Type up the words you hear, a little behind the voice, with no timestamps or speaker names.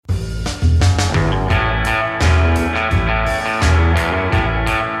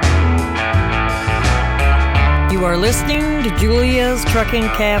You're listening to Julia's Trucking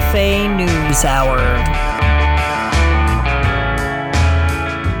Cafe News Hour.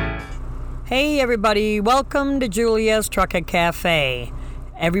 Hey everybody, welcome to Julia's Trucking Cafe.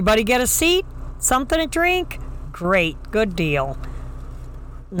 Everybody get a seat? Something to drink? Great, good deal.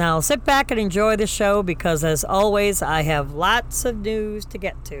 Now sit back and enjoy the show because as always I have lots of news to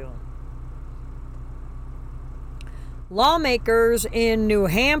get to. Lawmakers in New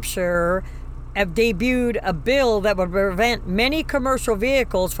Hampshire have debuted a bill that would prevent many commercial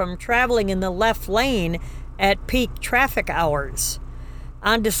vehicles from traveling in the left lane at peak traffic hours.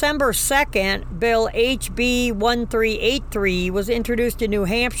 On December 2nd, Bill HB 1383 was introduced in New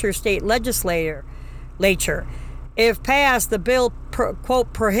Hampshire State Legislature. If passed, the bill,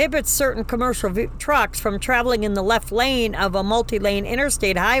 quote, prohibits certain commercial trucks from traveling in the left lane of a multi-lane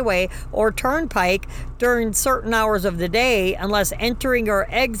interstate highway or turnpike during certain hours of the day unless entering or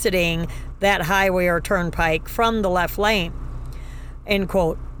exiting that highway or turnpike from the left lane, end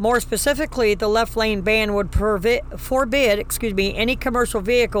quote. More specifically, the left lane ban would forbid any commercial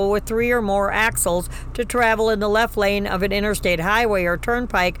vehicle with 3 or more axles to travel in the left lane of an interstate highway or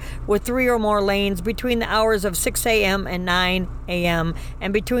turnpike with 3 or more lanes between the hours of 6 a.m. and 9 a.m.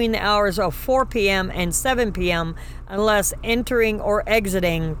 and between the hours of 4 p.m. and 7 p.m. unless entering or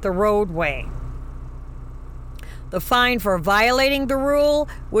exiting the roadway. The fine for violating the rule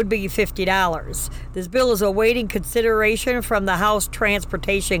would be $50. This bill is awaiting consideration from the House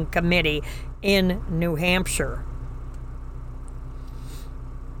Transportation Committee in New Hampshire.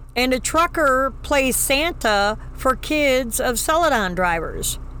 And a trucker plays Santa for kids of Celadon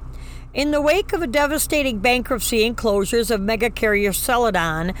drivers. In the wake of a devastating bankruptcy and closures of mega carrier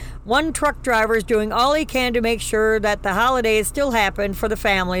Celadon, one truck driver is doing all he can to make sure that the holidays still happen for the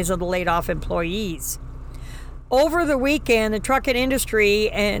families of the laid-off employees. Over the weekend, the trucking industry,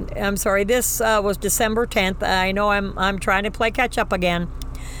 this was December 10th. I know I'm trying to play catch up again.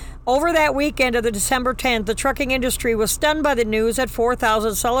 Over that weekend of the December 10th, the trucking industry was stunned by the news that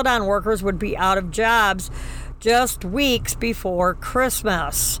 4,000 Celadon workers would be out of jobs just weeks before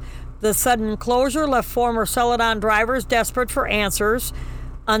Christmas. The sudden closure left former Celadon drivers desperate for answers,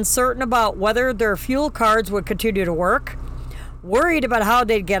 uncertain about whether their fuel cards would continue to work, worried about how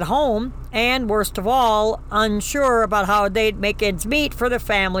they'd get home, and worst of all, unsure about how they'd make ends meet for their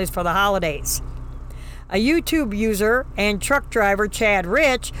families for the holidays. A YouTube user and truck driver, Chad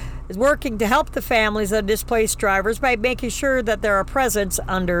Rich, is working to help the families of displaced drivers by making sure that there are presents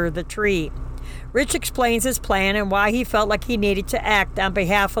under the tree. Rich explains his plan and why he felt like he needed to act on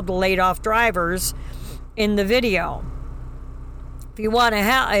behalf of the laid-off drivers in the video. If you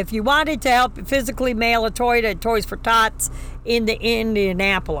wanted to help physically mail a toy to Toys for Tots in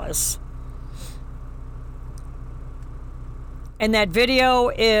Indianapolis. And that video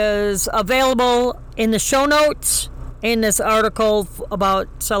is available in the show notes in this article about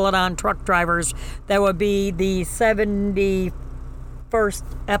Celadon truck drivers. That would be the 71st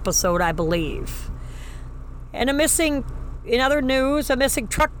episode, I believe. And in other news, a missing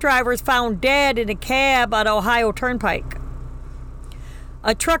truck driver is found dead in a cab on Ohio Turnpike.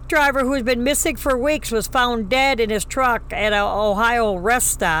 A truck driver who has been missing for weeks was found dead in his truck at an Ohio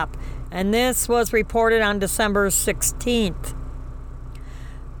rest stop, and this was reported on December 16th.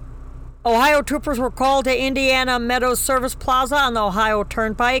 Ohio troopers were called to Indiana Meadows Service Plaza on the Ohio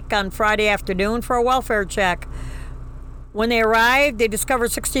Turnpike on Friday afternoon for a welfare check. When they arrived, they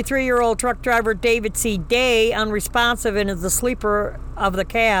discovered 63-year-old truck driver David C. Day unresponsive and is the sleeper of the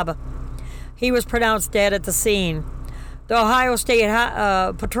cab. He was pronounced dead at the scene. The Ohio State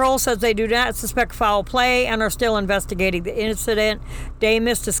Patrol says they do not suspect foul play and are still investigating the incident. Day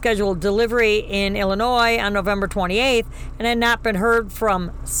missed a scheduled delivery in Illinois on November 28th and had not been heard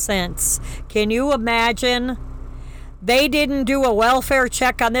from since. Can you imagine? They didn't do a welfare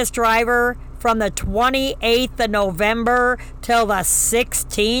check on this driver from the 28th of November till the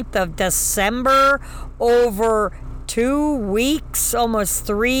 16th of December, over 2 weeks, almost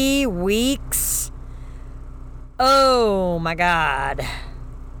 3 weeks. Oh my God.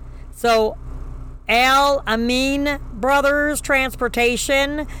 So Al Amin Brothers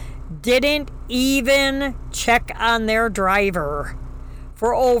Transportation didn't even check on their driver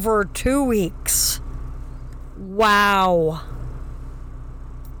for over 2 weeks. Wow.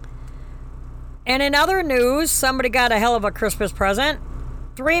 And in other news, somebody got a hell of a Christmas present.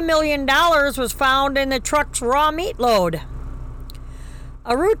 $3 million was found in the truck's raw meat load.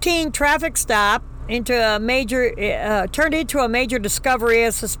 A routine traffic stop turned into a major discovery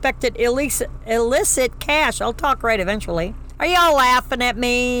as suspected illicit cash. I'll talk right eventually. Are y'all laughing at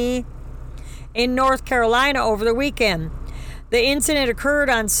me? In North Carolina over the weekend. The incident occurred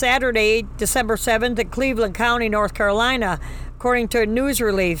on Saturday, December 7th in Cleveland County, North Carolina, according to a news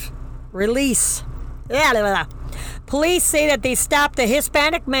release. Police say that they stopped a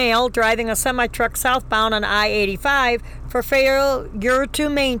Hispanic male driving a semi-truck southbound on I-85 for failure to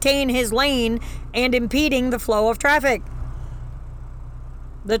maintain his lane and impeding the flow of traffic.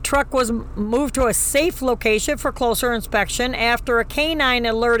 The truck was moved to a safe location for closer inspection after a canine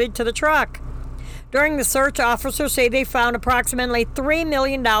alerted to the truck. During the search, officers say they found approximately $3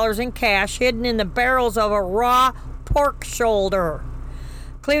 million in cash hidden in the barrels of a raw pork shoulder.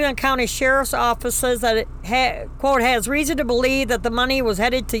 Cleveland County Sheriff's Office says that it, quote, has reason to believe that the money was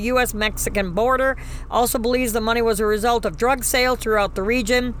headed to U.S.-Mexican border. Also believes the money was a result of drug sales throughout the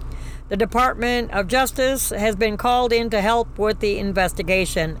region. The Department of Justice has been called in to help with the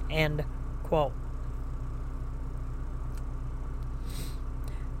investigation, end quote.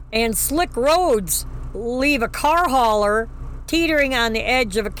 And slick roads leave a car hauler teetering on the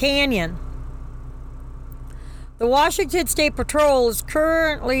edge of a canyon. The Washington State Patrol is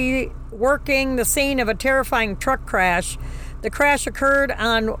currently working the scene of a terrifying truck crash. The crash occurred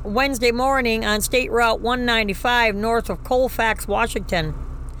on Wednesday morning on State Route 195 north of Colfax, Washington.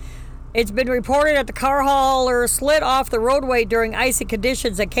 It's been reported that the car hauler slid off the roadway during icy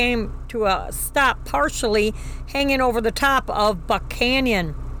conditions that came to a stop partially hanging over the top of Buck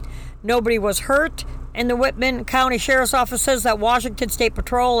Canyon. Nobody was hurt, and the Whitman County Sheriff's Office says that Washington State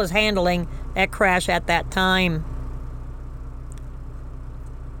Patrol is handling that crash at that time.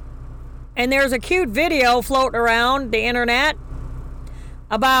 And there's a cute video floating around the internet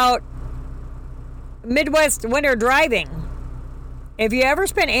about Midwest winter driving. If you ever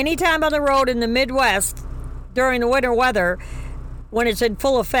spend any time on the road in the Midwest during the winter weather, when it's in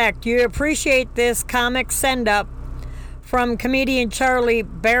full effect, you appreciate this comic send-up from comedian Charlie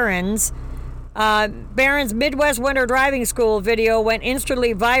Barron's. Barron's Midwest Winter Driving School video went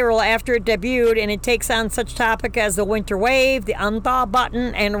instantly viral after it debuted, and it takes on such topics as the winter wave, the unthaw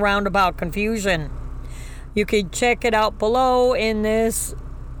button, and roundabout confusion. You can check it out below in this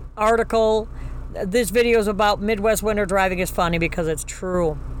article. This video is about Midwest winter driving. Is funny because it's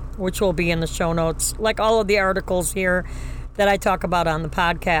true, which will be in the show notes, like all of the articles here that I talk about on the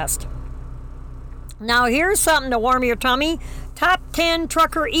podcast. Now here's something to warm your tummy. Top 10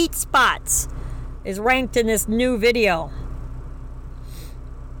 trucker eat spots is ranked in this new video.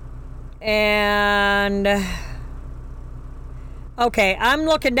 And okay, I'm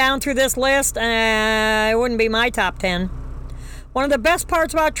looking down through this list, and it wouldn't be my top 10. One of the best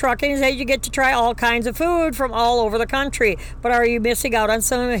parts about trucking is that you get to try all kinds of food from all over the country. But are you missing out on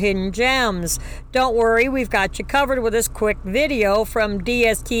some hidden gems? Don't worry, we've got you covered with this quick video from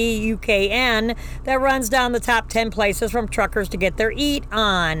DST UKN that runs down the top 10 places from truckers to get their eat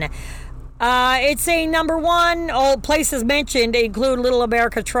on. It's saying number one, all places mentioned include Little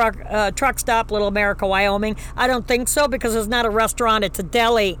America Truck Stop, Little America, Wyoming. I don't think so because it's not a restaurant, it's a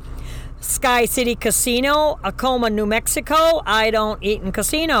deli. Sky City Casino, Acoma, New Mexico. I don't eat in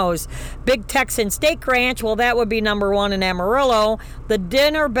casinos. Big Texan Steak Ranch, well, that would be number one in Amarillo. The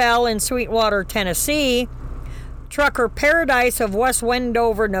Dinner Bell in Sweetwater, Tennessee. Trucker Paradise of West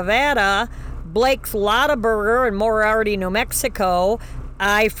Wendover, Nevada. Blake's Lotta Burger in Moriarty, New Mexico.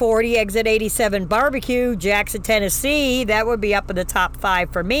 I-40 Exit 87 Barbecue, Jackson, Tennessee. That would be up in the top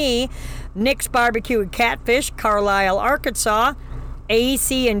 5 for me. Nick's Barbecue and Catfish, Carlisle, Arkansas.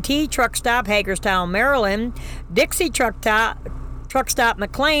 AC&T Truck Stop, Hagerstown, Maryland. Dixie Truck Stop,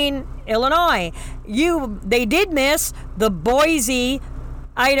 McLean, Illinois. They did miss the Boise,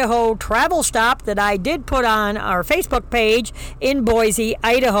 Idaho travel stop that I did put on our Facebook page in Boise,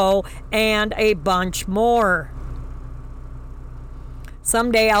 Idaho, and a bunch more.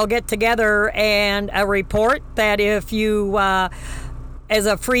 Someday I'll get together and a report that if you, as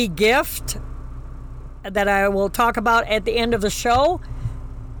a free gift, that I will talk about at the end of the show.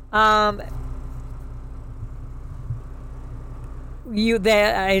 I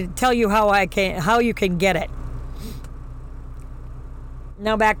tell you how you can get it.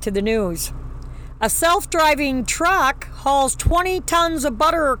 Now back to the news. A self-driving truck hauls 20 tons of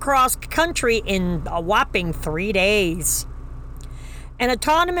butter across country in a whopping 3 days. An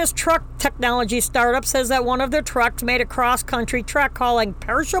autonomous truck technology startup says that one of their trucks made a cross-country trek hauling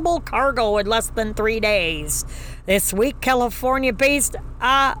perishable cargo in less than 3 days. This week, California-based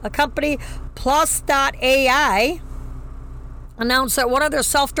company Plus.ai announced that one of their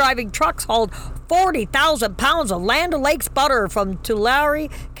self-driving trucks hauled 40,000 pounds of Land O'Lakes butter from Tulare,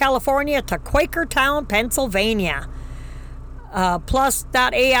 California to Quakertown, Pennsylvania.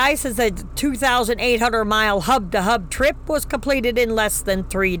 Plus.ai says that the 2,800-mile hub-to-hub trip was completed in less than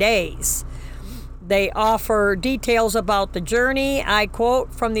 3 days. They offer details about the journey. I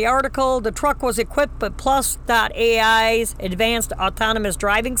quote from the article, the truck was equipped with Plus.ai's advanced autonomous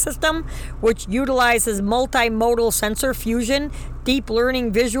driving system, which utilizes multimodal sensor fusion, deep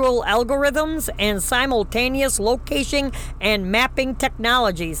learning visual algorithms, and simultaneous location and mapping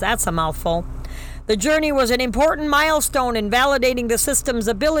technologies. That's a mouthful. The journey was an important milestone in validating the system's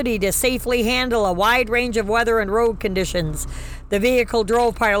ability to safely handle a wide range of weather and road conditions. The vehicle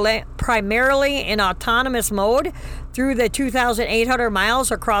drove primarily in autonomous mode through the 2,800 miles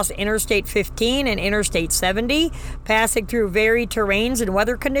across Interstate 15 and Interstate 70, passing through varied terrains and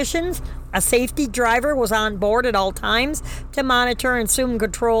weather conditions. A safety driver was on board at all times to monitor and assume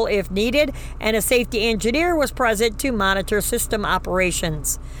control if needed, and a safety engineer was present to monitor system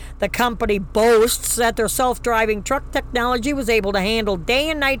operations. The company boasts that their self-driving truck technology was able to handle day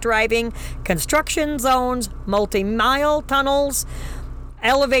and night driving, construction zones, multi-mile tunnels,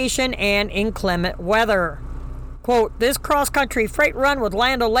 elevation, and inclement weather. Quote, this cross-country freight run with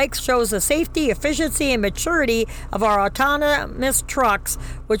Land O'Lakes shows the safety, efficiency, and maturity of our autonomous trucks,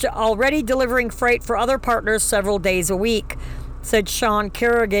 which are already delivering freight for other partners several days a week, said Sean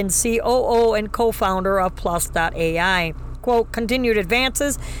Kerrigan, COO and co-founder of Plus.ai. Quote, continued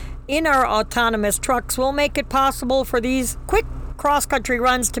advances in our autonomous trucks will make it possible for these quick cross-country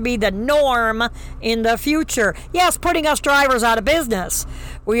runs to be the norm in the future. Yes, putting us drivers out of business.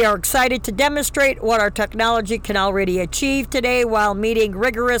 We are excited to demonstrate what our technology can already achieve today while meeting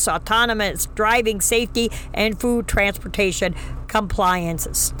rigorous autonomous driving safety and food transportation compliance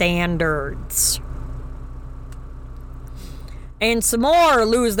standards. And some more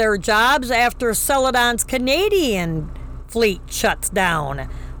lose their jobs after Celadon's Canadian fleet shuts down.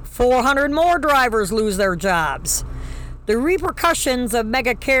 400 more drivers lose their jobs. The repercussions of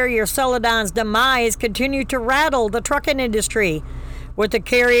mega carrier Celadon's demise continue to rattle the trucking industry, with the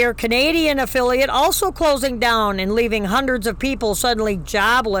carrier Canadian affiliate also closing down and leaving hundreds of people suddenly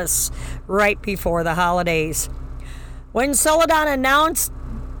jobless right before the holidays. When Celadon announced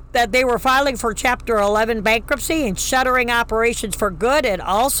that they were filing for Chapter 11 bankruptcy and shuttering operations for good, it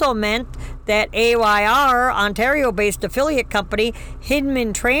also meant that AYR, Ontario-based affiliate company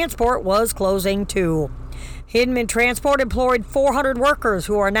Hindman Transport, was closing too. Hindman Transport employed 400 workers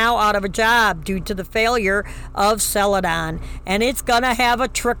who are now out of a job due to the failure of Celadon. And it's going to have a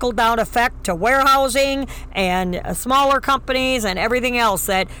trickle-down effect to warehousing and smaller companies and everything else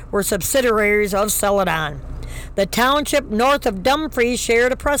that were subsidiaries of Celadon. The township north of Dumfries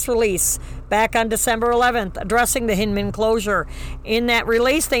shared a press release back on December 11th addressing the Hindman closure. In that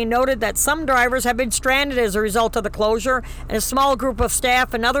release, they noted that some drivers have been stranded as a result of the closure, and a small group of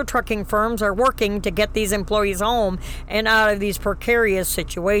staff and other trucking firms are working to get these employees home and out of these precarious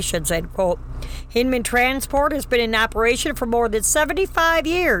situations, end quote. Hindman Transport has been in operation for more than 75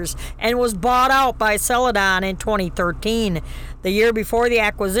 years and was bought out by Celadon in 2013. The year before the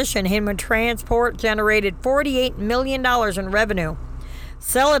acquisition, Hindman Transport generated $48 million in revenue.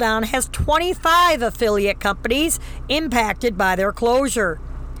 Celadon has 25 affiliate companies impacted by their closure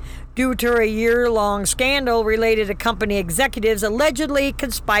due to a year-long scandal related to company executives allegedly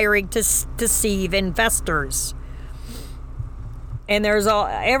conspiring to deceive investors. And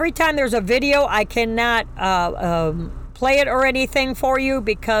every time there's a video, I cannot play it or anything for you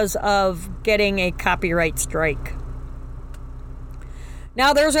because of getting a copyright strike.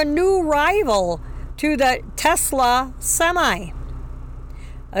 Now there's a new rival to the Tesla Semi.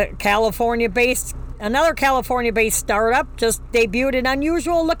 Another California-based startup just debuted an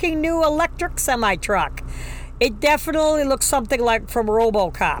unusual-looking new electric semi-truck. It definitely looks something like from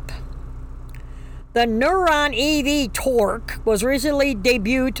RoboCop. The Neuron EV Torque was recently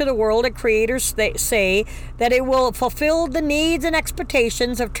debuted to the world, and creators say that it will fulfill the needs and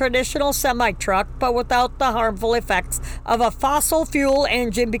expectations of traditional semi-truck, but without the harmful effects of a fossil fuel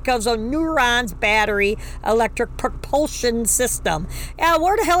engine because of Neuron's battery electric propulsion system. Yeah,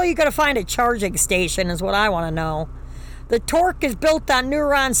 where the hell are you going to find a charging station is what I want to know. The Torque is built on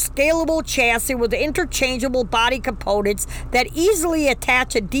Neuron's scalable chassis with interchangeable body components that easily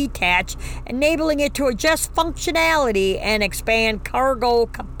attach and detach, enabling it to adjust functionality and expand cargo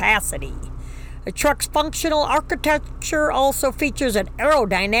capacity. The truck's functional architecture also features an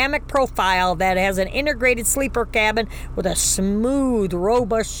aerodynamic profile that has an integrated sleeper cabin with a smooth,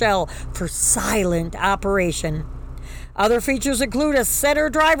 robust shell for silent operation. Other features include a center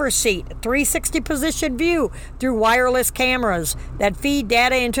driver's seat, 360 position view through wireless cameras that feed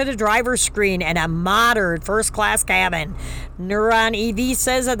data into the driver's screen, and a modern first-class cabin. Neuron EV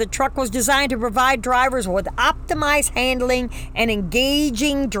says that the truck was designed to provide drivers with optimized handling and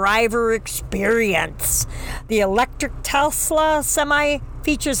engaging driver experience. The electric Tesla Semi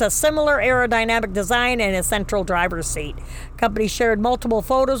features a similar aerodynamic design and a central driver's seat. Company shared multiple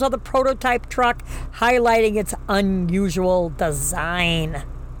photos of the prototype truck, highlighting its unusual design.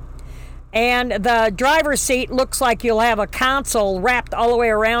 And the driver's seat looks like you'll have a console wrapped all the way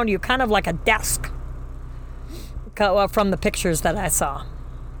around you, kind of like a desk, from the pictures that I saw.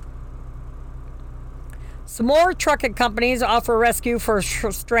 Some more trucking companies offer rescue for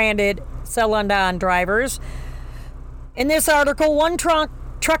stranded Celadon drivers. In this article, one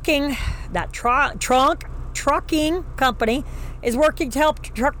trucking company is working to help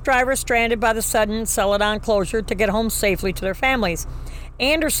truck drivers stranded by the sudden Celadon closure to get home safely to their families.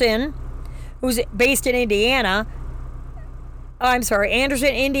 Anderson, who's based in Indiana,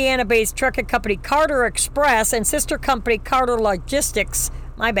 Indiana-based trucking company Carter Express and sister company Carter Logistics,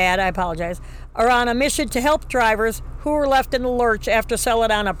 my bad, I apologize, are on a mission to help drivers who were left in the lurch after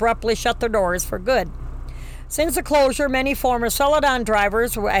Celadon abruptly shut their doors for good. Since the closure, many former Celadon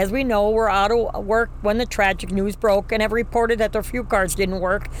drivers, as we know, were out of work when the tragic news broke and have reported that their fuel cards didn't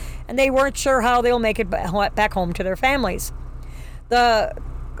work and they weren't sure how they'll make it back home to their families. The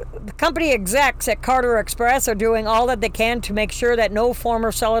company execs at Carter Express are doing all that they can to make sure that no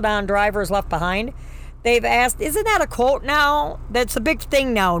former Celadon driver is left behind. They've asked, isn't that a quote now? That's a big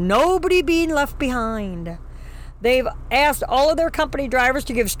thing now. Nobody being left behind. They've asked all of their company drivers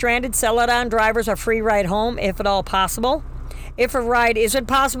to give stranded Celadon drivers a free ride home, if at all possible. If a ride isn't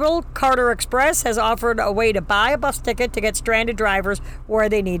possible, Carter Express has offered a way to buy a bus ticket to get stranded drivers where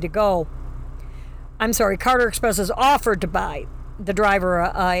they need to go. Carter Express has offered to buy the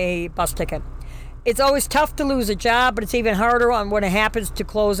driver a bus ticket. It's always tough to lose a job, but it's even harder when it happens to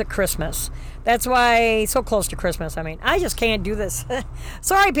close at Christmas. That's why, so close to Christmas, I just can't do this.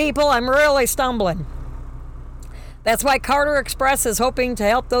 Sorry, people, I'm really stumbling. That's why Carter Express is hoping to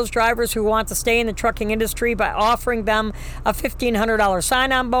help those drivers who want to stay in the trucking industry by offering them a $1,500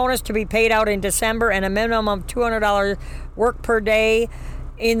 sign-on bonus to be paid out in December and a minimum of $200 work per day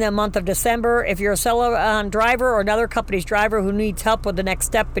in the month of December. If you're a Celadon driver or another company's driver who needs help with the next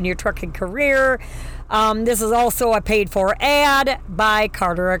step in your trucking career, this is also a paid-for ad by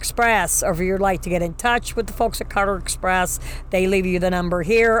Carter Express. Or if you'd like to get in touch with the folks at Carter Express, they leave you the number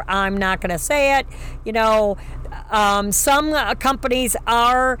here. I'm not going to say it. Some companies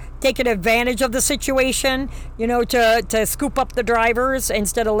are taking advantage of the situation, to scoop up the drivers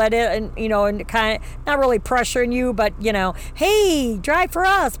instead of and kind of not really pressuring you, but, hey, drive for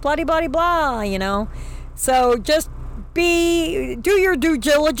us, blah, blah, blah, So just do your due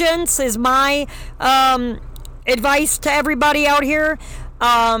diligence is my advice to everybody out here.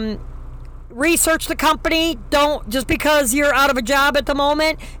 Research the company. Don't, just because you're out of a job at the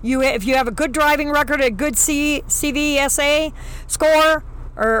moment, if you have a good driving record, a good CVSA score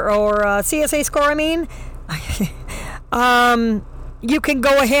or CSA score, you can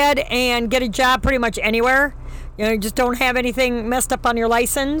go ahead and get a job pretty much anywhere. You just don't have anything messed up on your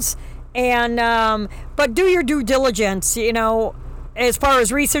license. And but do your due diligence, as far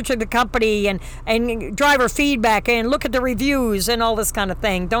as researching the company and driver feedback and look at the reviews and all this kind of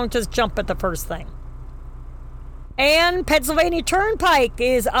thing. Don't just jump at the first thing. And Pennsylvania Turnpike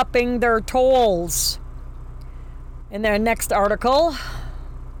is upping their tolls. In their next article,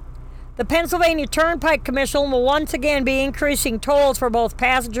 the Pennsylvania Turnpike Commission will once again be increasing tolls for both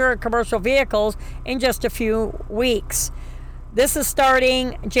passenger and commercial vehicles in just a few weeks. This is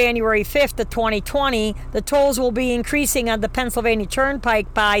starting January 5th of 2020. The tolls will be increasing on the Pennsylvania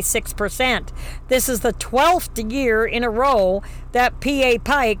Turnpike by 6%. This is the 12th year in a row that PA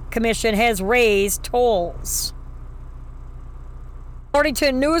Pike Commission has raised tolls. According to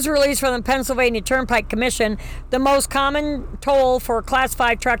a news release from the Pennsylvania Turnpike Commission, the most common toll for a Class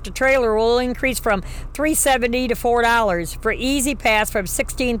 5 tractor-trailer will increase from $3.70 to $4. For Easy Pass, from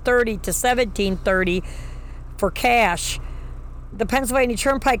 $16.30 to $17.30 for cash. The Pennsylvania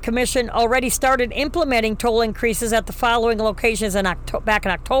Turnpike Commission already started implementing toll increases at the following locations back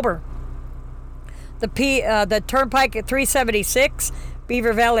in October. The Turnpike at 376,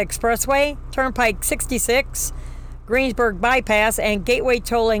 Beaver Valley Expressway, Turnpike 66, Greensburg Bypass, and Gateway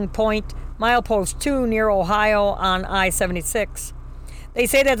Tolling Point, Milepost 2 near Ohio on I-76. They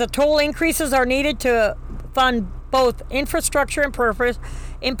say that the toll increases are needed to fund both infrastructure and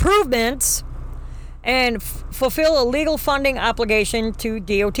improvements and fulfill a legal funding obligation to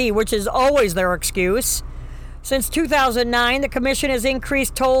DOT, which is always their excuse. Since 2009, the Commission has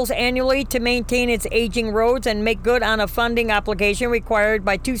increased tolls annually to maintain its aging roads and make good on a funding obligation required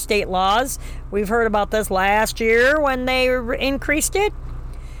by 2 state laws. We've heard about this last year when they increased it.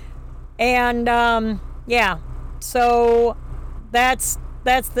 And, so that's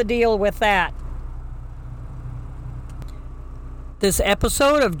the deal with that. This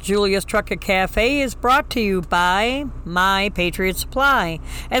episode of Julia's Truck Cafe is brought to you by My Patriot Supply.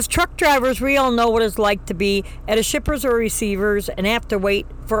 As truck drivers, we all know what it's like to be at a shipper's or receiver's and have to wait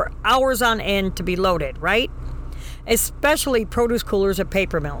for hours on end to be loaded, right? Especially produce coolers at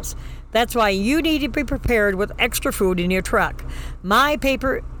paper mills. That's why you need to be prepared with extra food in your truck. My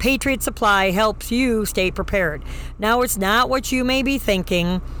Patriot Supply helps you stay prepared. Now, it's not what you may be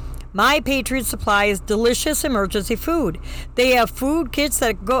thinking. My Patriot Supply is delicious emergency food. They have food kits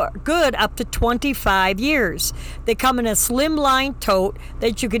that are good up to 25 years. They come in a slimline tote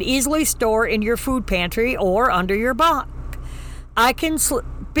that you can easily store in your food pantry or under your bunk. I can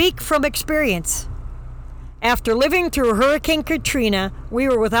speak from experience. After living through Hurricane Katrina, we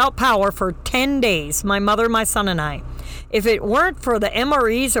were without power for 10 days, my mother, my son, and I. If it weren't for the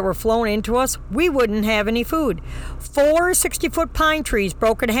MREs that were flown into us, we wouldn't have any food. 4 60-foot pine trees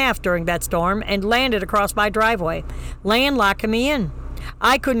broke in half during that storm and landed across my driveway, landlocking me in.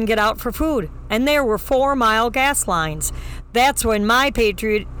 I couldn't get out for food, and there were 4-mile gas lines. That's when My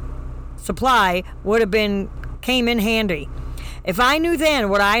Patriot Supply came in handy. If I knew then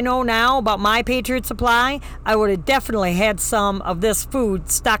what I know now about My Patriot Supply, I would have definitely had some of this food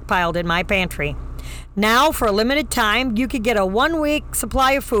stockpiled in my pantry. Now, for a limited time, you could get a 1-week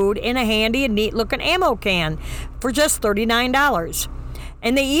supply of food in a handy and neat-looking ammo can for just $39.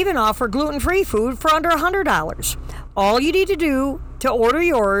 And they even offer gluten-free food for under $100. All you need to do to order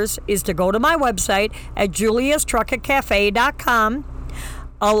yours is to go to my website at juliastruckcafe.com.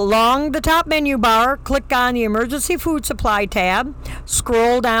 Along the top menu bar, click on the Emergency Food Supply tab.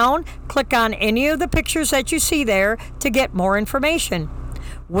 Scroll down, click on any of the pictures that you see there to get more information.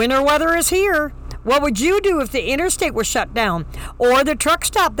 Winter weather is here. What would you do if the interstate was shut down? Or the truck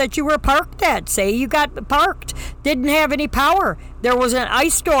stop that you were parked at? Say you got parked, didn't have any power. There was an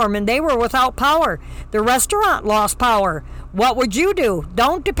ice storm and they were without power. The restaurant lost power. What would you do?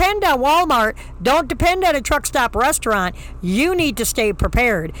 Don't depend on Walmart. Don't depend on a truck stop restaurant. You need to stay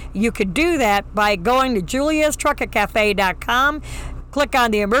prepared. You could do that by going to juliastruckcafe.com, click on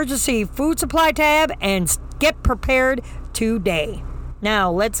the Emergency Food Supply tab, and get prepared today.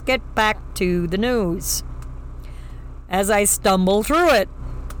 Now, let's get back to the news as I stumble through it.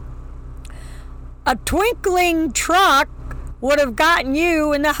 A twinkling truck would have gotten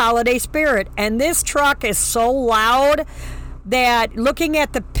you in the holiday spirit, and this truck is so loud that looking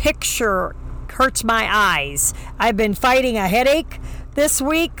at the picture hurts my eyes. I've been fighting a headache this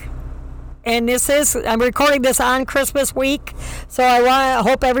week, and I'm recording this on Christmas week, so I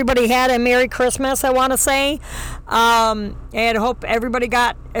hope everybody had a Merry Christmas, I want to say, and hope everybody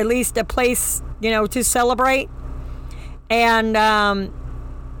got at least a place, to celebrate. And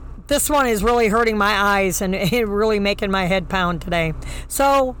this one is really hurting my eyes and it really making my head pound today.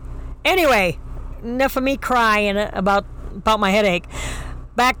 So, anyway, enough of me crying about my headache.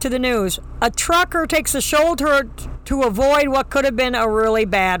 Back to the news. A trucker takes a shoulder to avoid what could have been a really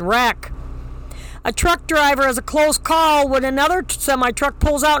bad wreck. A truck driver has a close call when another semi-truck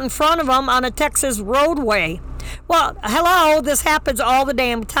pulls out in front of him on a Texas roadway. Well, hello, this happens all the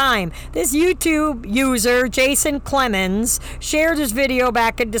damn time. This YouTube user, Jason Clemens, shared his video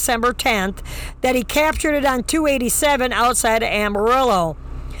back in December 10th that he captured it on 287 outside of Amarillo.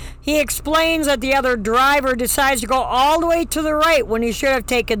 He explains that the other driver decides to go all the way to the right when he should have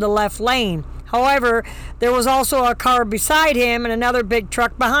taken the left lane. However, there was also a car beside him and another big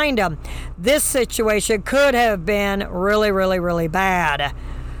truck behind him. This situation could have been really, really, really bad.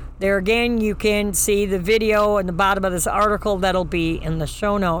 There again, you can see the video in the bottom of this article that'll be in the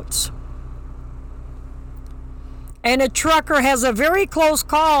show notes. And a trucker has a very close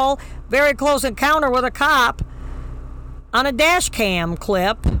call, very close encounter with a cop on a dash cam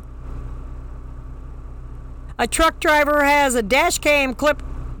clip. A truck driver has a dash cam clip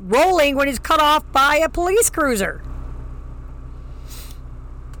rolling when he's cut off by a police cruiser.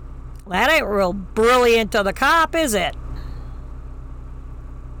 That ain't real brilliant of the cop, is it?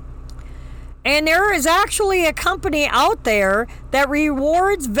 And there is actually a company out there that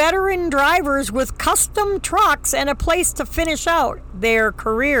rewards veteran drivers with custom trucks and a place to finish out their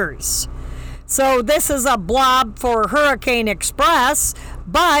careers. So this is a blob for Hurricane Express,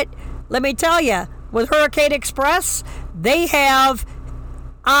 but let me tell you, with Hurricane Express, they have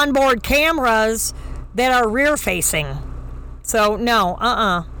onboard cameras that are rear facing. So no,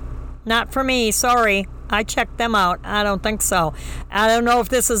 not for me, sorry. I checked them out. I don't think so. I don't know if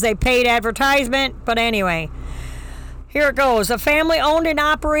this is a paid advertisement, but anyway. Here it goes. A family-owned and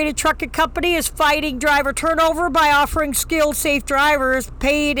operated trucking company is fighting driver turnover by offering skilled, safe drivers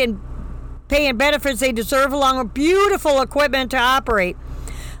paying benefits they deserve along with beautiful equipment to operate.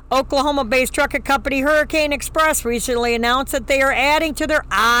 Oklahoma-based trucking company Hurricane Express recently announced that they are adding to their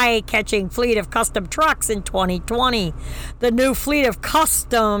eye-catching fleet of custom trucks in 2020. The new fleet of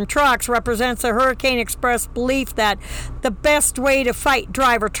custom trucks represents the Hurricane Express belief that the best way to fight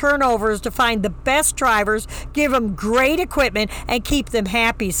driver turnover is to find the best drivers, give them great equipment, and keep them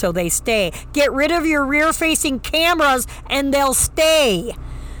happy so they stay. Get rid of your rear-facing cameras and they'll stay.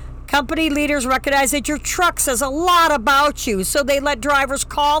 Company leaders recognize that your truck says a lot about you, so they let drivers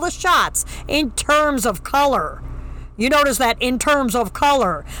call the shots in terms of color. You notice that in terms of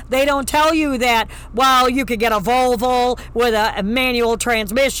color. They don't tell you that, well, you could get a Volvo with a manual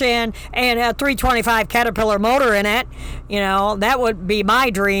transmission and a 325 Caterpillar motor in it. You know, that would be my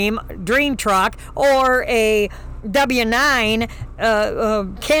dream truck. Or a W9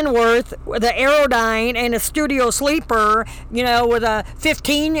 Kenworth with an Aerodyne and a Studio Sleeper, you know, with a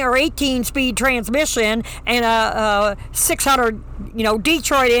 15 or 18 speed transmission and a 600, you know,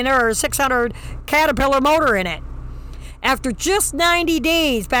 Detroit in it, or a 600 Caterpillar motor in it. After just 90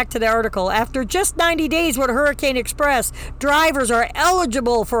 days, back to the article, after just 90 days with Hurricane Express, drivers are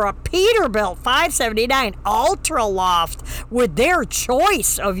eligible for a Peterbilt 579 Ultra Loft with their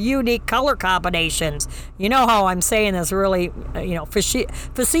choice of unique color combinations. You know how I'm saying this really,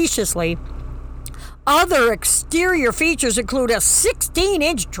 facetiously. Other exterior features include a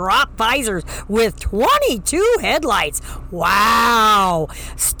 16-inch drop visors with 22 headlights. Wow!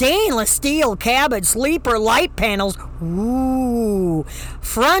 Stainless steel cabin sleeper light panels. Ooh!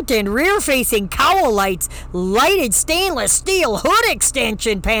 Front and rear-facing cowl lights. Lighted stainless steel hood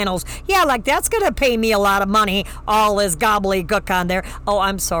extension panels. Yeah, like that's gonna pay me a lot of money. All this gobbledygook on there. Oh,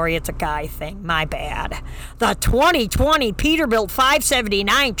 I'm sorry, it's a guy thing. My bad. The 2020 Peterbilt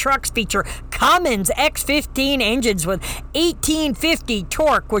 579 trucks feature Cummins X15 engines with 1850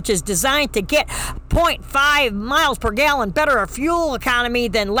 torque, which is designed to get 0.5 miles per gallon better fuel economy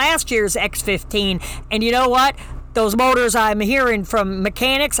than last year's X15. And you know what? Those motors I'm hearing from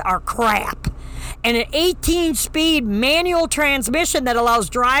mechanics are crap. And an 18-speed manual transmission that allows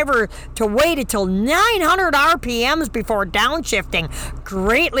driver to wait until 900 RPMs before downshifting,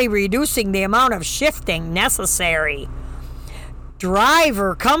 greatly reducing the amount of shifting necessary.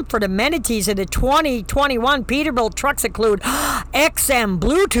 Driver comfort amenities in the 2021 Peterbilt trucks include XM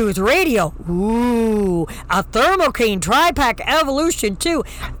Bluetooth radio, a Thermo King Tri-Pack Evolution 2.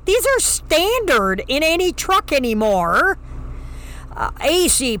 These are standard in any truck anymore.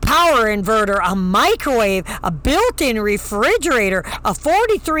 AC power inverter, a microwave, a built-in refrigerator, a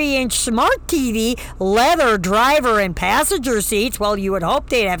 43-inch smart TV, leather driver and passenger seats. Well, you would hope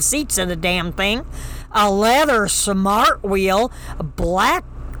they'd have seats in the damn thing. A leather smart wheel, blackout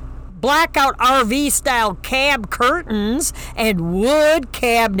RV style cab curtains, and wood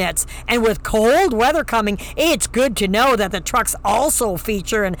cabinets. And with cold weather coming, it's good to know that the trucks also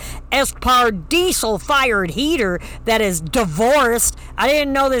feature an Espar diesel fired heater that is divorced. I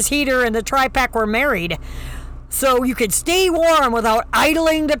didn't know this heater and the Tri-Pack were married. So you can stay warm without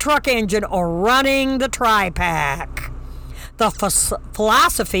idling the truck engine or running the Tri-Pack. The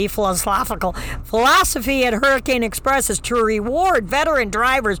philosophy at Hurricane Express is to reward veteran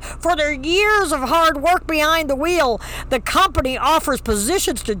drivers for their years of hard work behind the wheel. The company offers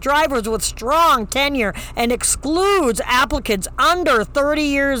positions to drivers with strong tenure and excludes applicants under 30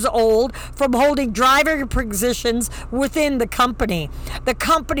 years old from holding driver positions within the company. The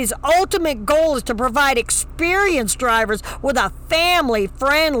company's ultimate goal is to provide experienced drivers with a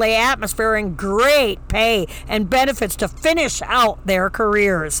family-friendly atmosphere and great pay and benefits to finish out their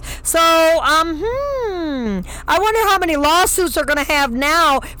careers. So, I wonder how many lawsuits they're going to have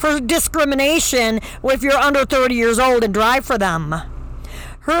now for discrimination if you're under 30 years old and drive for them.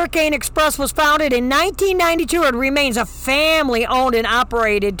 Hurricane Express was founded in 1992 and remains a family-owned and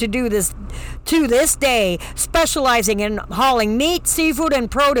operated to this day, specializing in hauling meat, seafood,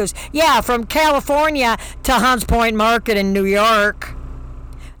 and produce. Yeah, from California to Hunts Point Market in New York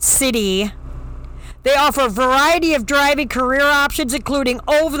City. They offer a variety of driving career options, including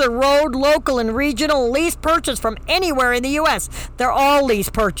over-the-road, local, and regional lease purchase from anywhere in the U.S. They're all lease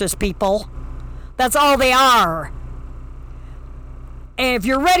purchase, people. That's all they are. And if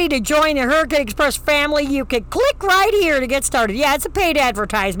you're ready to join the Hurricane Express family, you can click right here to get started. Yeah, it's a paid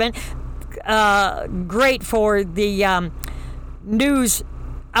advertisement. Great for the news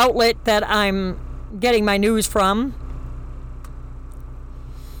outlet that I'm getting my news from.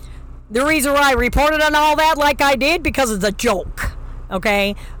 The reason why I reported on all that like I did, because it's a joke.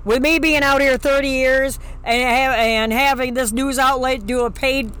 Okay, with me being out here 30 years and having this news outlet do a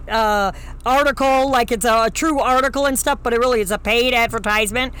paid article, like it's a true article and stuff, but it really is a paid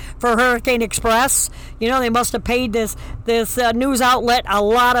advertisement for Hurricane Express. You know, they must have paid this news outlet a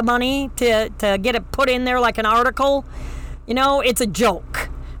lot of money to get it put in there like an article. You know, it's a joke.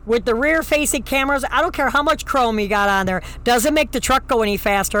 With the rear-facing cameras, I don't care how much chrome you got on there. Doesn't make the truck go any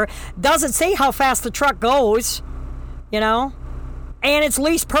faster. Doesn't say how fast the truck goes. You know? And it's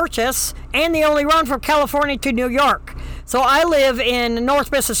lease purchase, and they only run from California to New York. So I live in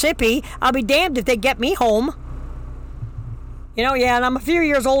North Mississippi. I'll be damned if they get me home. You know, yeah, and I'm a few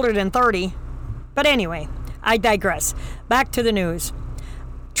years older than 30. But anyway, I digress. Back to the news.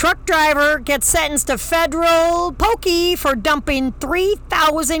 Truck driver gets sentenced to federal pokey for dumping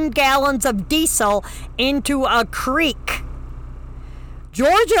 3,000 gallons of diesel into a creek.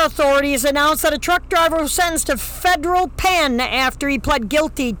 Georgia authorities announced that a truck driver was sentenced to federal pen after he pled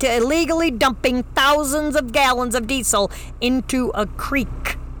guilty to illegally dumping thousands of gallons of diesel into a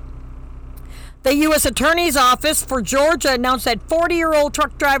creek. The U.S. Attorney's Office for Georgia announced that 40-year-old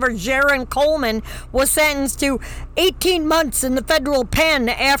truck driver Jaron Coleman was sentenced to 18 months in the federal pen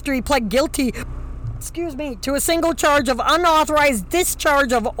after he pled guilty to a single charge of unauthorized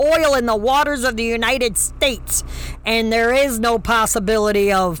discharge of oil in the waters of the United States. And there is no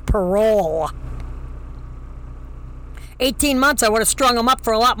possibility of parole. 18 months, I would have strung him up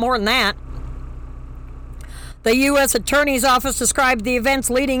for a lot more than that. The U.S. Attorney's Office described the events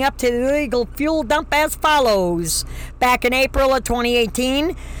leading up to the illegal fuel dump as follows. Back in April of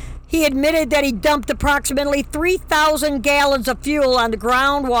 2018, he admitted that he dumped approximately 3,000 gallons of fuel on the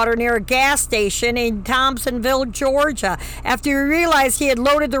groundwater near a gas station in Thompsonville, Georgia, after he realized he had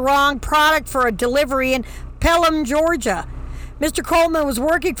loaded the wrong product for a delivery in Pelham, Georgia. Mr. Coleman was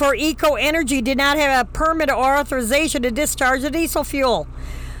working for Eco Energy, did not have a permit or authorization to discharge the diesel fuel.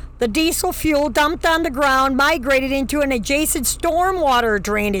 The diesel fuel dumped on the ground migrated into an adjacent stormwater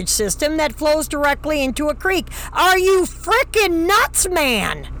drainage system that flows directly into a creek. Are you frickin' nuts,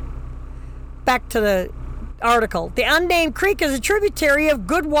 man? Back to the article. The unnamed creek is a tributary of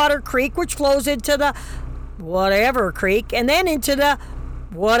Goodwater Creek, which flows into the whatever creek and then into the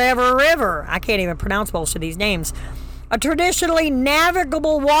whatever river. I can't even pronounce most of these names. A traditionally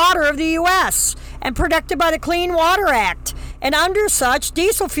navigable water of the U.S. and protected by the Clean Water Act. And under such,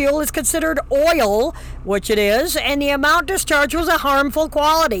 diesel fuel is considered oil, which it is, and the amount discharged was a harmful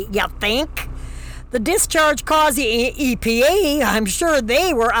quality. You think? The discharge caused the EPA, I'm sure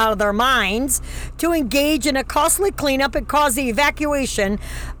they were out of their minds, to engage in a costly cleanup and cause the evacuation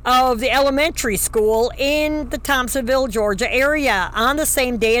of the elementary school in the Thompsonville, Georgia area on the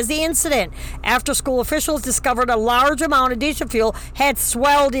same day as the incident. After school officials discovered a large amount of diesel fuel had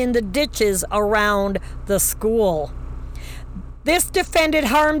swelled in the ditches around the school. This defendant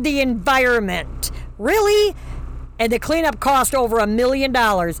harmed the environment. Really? And the cleanup cost over $1 million.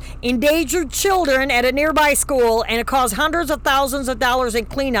 Endangered children at a nearby school, and it cost hundreds of thousands of dollars in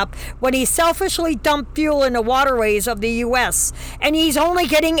cleanup when he selfishly dumped fuel in the waterways of the U.S. And he's only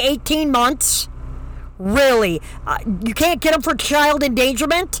getting 18 months? Really? You can't get him for child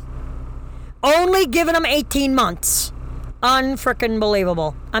endangerment? Only giving him 18 months. Unfrickin'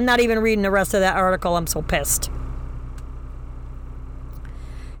 believable. I'm not even reading the rest of that article. I'm so pissed.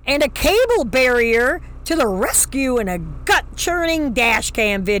 And a cable barrier to the rescue in a gut-churning dash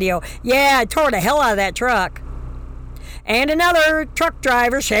cam video. Yeah, I tore the hell out of that truck. And another truck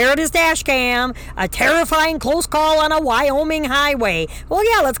driver shared his dash cam. A terrifying close call on a Wyoming highway. Well,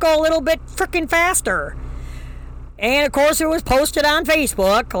 yeah, let's go a little bit frickin' faster. And, of course, it was posted on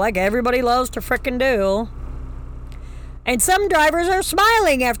Facebook, like everybody loves to frickin' do. And some drivers are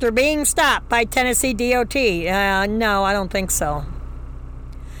smiling after being stopped by Tennessee DOT. No, I don't think so.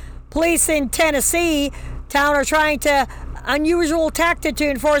 Police in Tennessee town are trying to unusual tactic to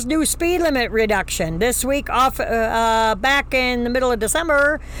enforce new speed limit reduction. This week, back in the middle of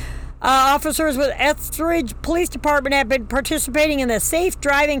December, officers with Etheridge Police Department have been participating in the Safe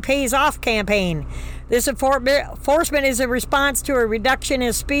Driving Pays Off campaign. This enforcement is a response to a reduction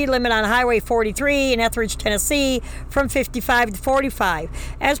in speed limit on Highway 43 in Etheridge, Tennessee from 55 to 45.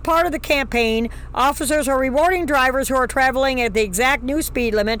 As part of the campaign, officers are rewarding drivers who are traveling at the exact new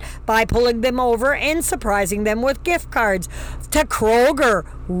speed limit by pulling them over and surprising them with gift cards to Kroger.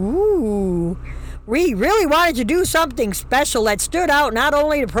 Ooh. We really wanted to do something special that stood out, not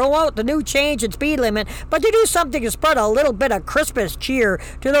only to promote the new change in speed limit, but to do something to spread a little bit of Christmas cheer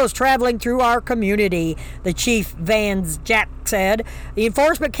to those traveling through our community, the Chief Vans Jack said. The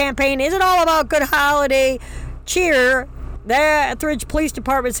enforcement campaign isn't all about good holiday cheer The Ethridge Police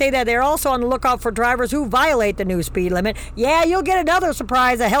Department say that they're also on the lookout for drivers who violate the new speed limit. Yeah, you'll get another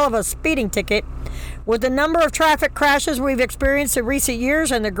surprise, a hell of a speeding ticket. With the number of traffic crashes we've experienced in recent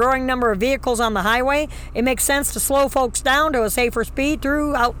years and the growing number of vehicles on the highway, it makes sense to slow folks down to a safer speed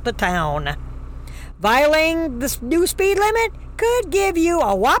throughout the town. Violating this new speed limit could give you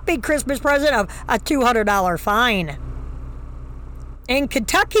a whopping Christmas present of a $200 fine. In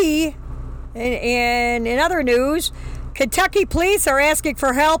Kentucky, and in other news, Kentucky police are asking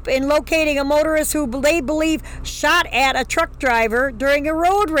for help in locating a motorist who they believe shot at a truck driver during a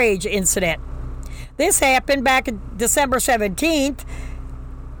road rage incident. This happened back on December 17th,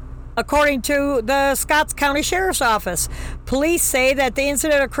 according to the Scotts County Sheriff's Office. Police say that the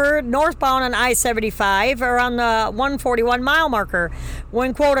incident occurred northbound on I-75 around the 141 mile marker.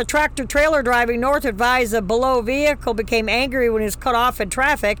 When, quote, a tractor-trailer driving north advised the below vehicle became angry when he was cut off in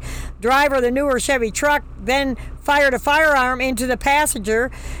traffic. Driver of the newer Chevy truck then fired a firearm into the passenger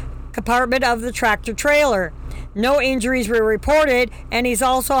compartment of the tractor-trailer. No injuries were reported, and he's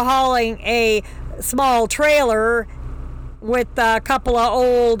also hauling a small trailer with a couple of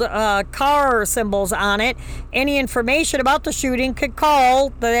old car symbols on it. Any information about the shooting could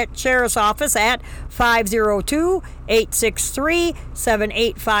call the sheriff's office at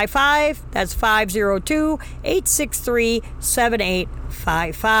 502-863-7855. That's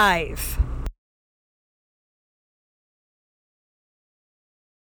 502-863-7855.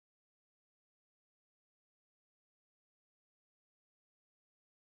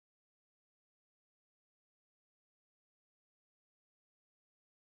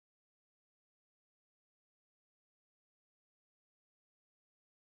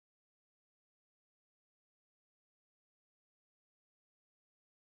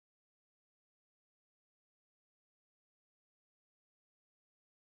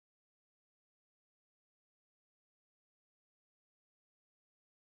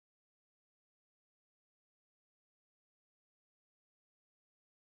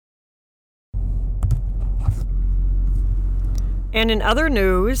 And in other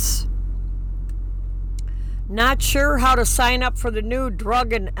news, not sure how to sign up for the new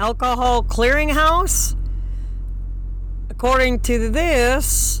Drug and Alcohol Clearinghouse? According to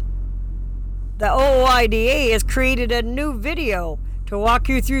this, the OOIDA has created a new video to walk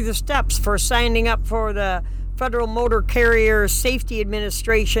you through the steps for signing up for the Federal Motor Carrier Safety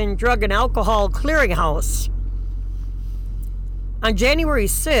Administration Drug and Alcohol Clearinghouse. On January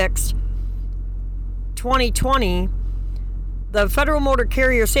 6, 2020, the Federal Motor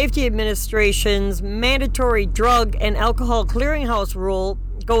Carrier Safety Administration's mandatory drug and alcohol clearinghouse rule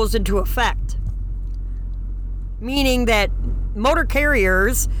goes into effect, meaning that motor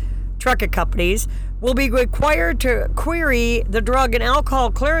carriers, trucking companies, will be required to query the Drug and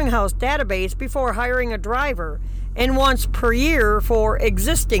Alcohol Clearinghouse database before hiring a driver, and once per year for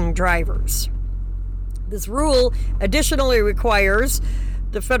existing drivers. This rule additionally requires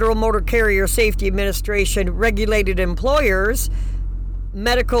the Federal Motor Carrier Safety Administration regulated employers,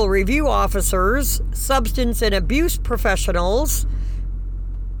 medical review officers, substance and abuse professionals,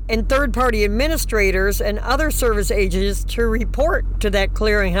 and third-party administrators and other service agents to report to that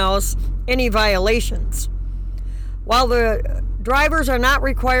clearinghouse any violations. While the drivers are not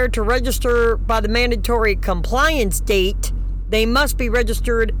required to register by the mandatory compliance date, they must be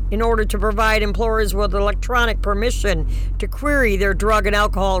registered in order to provide employers with electronic permission to query their drug and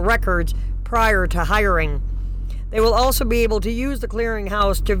alcohol records prior to hiring. They will also be able to use the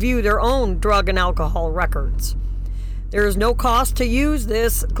clearinghouse to view their own drug and alcohol records. There is no cost to use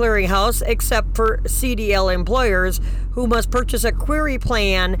this clearinghouse except for CDL employers who must purchase a query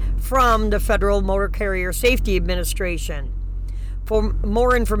plan from the Federal Motor Carrier Safety Administration. For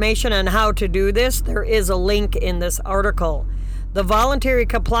more information on how to do this, there is a link in this article. The voluntary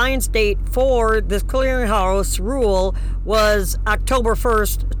compliance date for this clearinghouse rule was October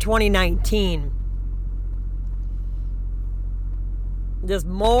 1st, 2019. There's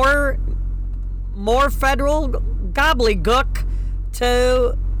more federal gobbledygook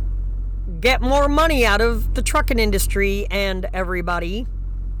to get more money out of the trucking industry and everybody.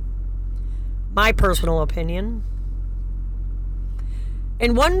 My personal opinion.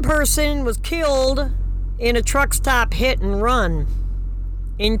 And one person was killed in a truck stop hit and run.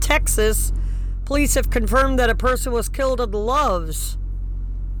 In Texas, police have confirmed that a person was killed at Love's.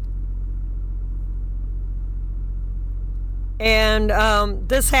 And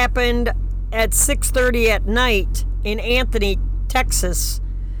this happened at 6:30 at night in Anthony, Texas.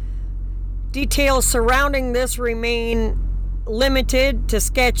 Details surrounding this remain limited to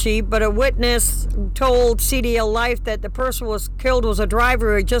sketchy, but a witness told CDL Life that the person was killed was a driver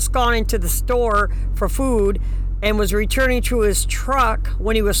who had just gone into the store for food and was returning to his truck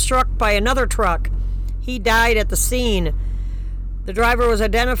when he was struck by another truck. He died at the scene. The driver was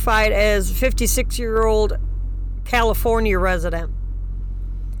identified as 56-year-old California resident.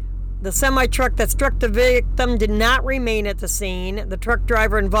 The semi-truck that struck the victim did not remain at the scene. The truck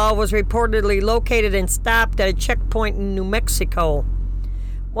driver involved was reportedly located and stopped at a checkpoint in New Mexico.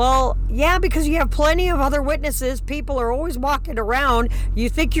 Well, yeah, because you have plenty of other witnesses. People are always walking around. You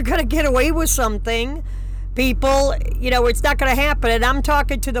think you're going to get away with something. People, it's not going to happen. And I'm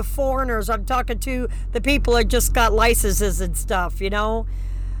talking to the foreigners. I'm talking to the people that just got licenses and stuff,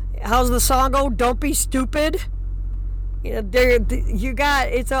 How's the song go? Don't be stupid.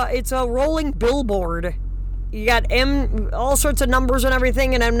 It's a rolling billboard. You got all sorts of numbers and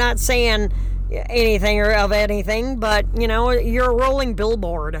everything, and I'm not saying anything or of anything, but you're a rolling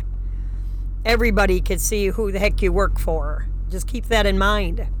billboard. Everybody can see who the heck you work for. Just keep that in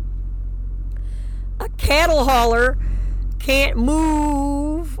mind. A cattle hauler can't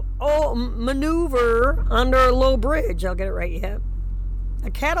maneuver under a low bridge. I'll get it right yet. A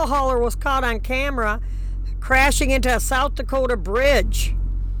cattle hauler was caught on camera crashing into a South Dakota bridge.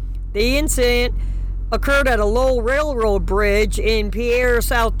 The incident occurred at a low railroad bridge in Pierre,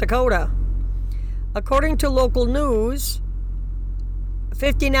 South Dakota. According to local news, a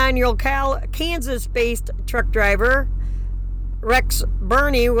 59-year-old Kansas-based truck driver, Rex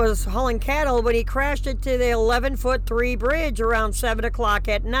Burney, was hauling cattle when he crashed into the 11-foot-3 bridge around 7 o'clock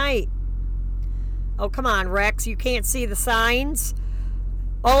at night. Oh, come on, Rex. You can't see the signs?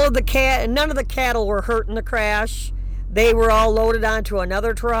 None of the cattle were hurt in the crash. They were all loaded onto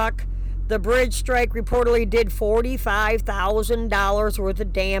another truck. The bridge strike reportedly did $45,000 worth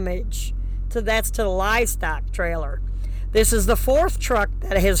of damage. That's to the livestock trailer. This is the fourth truck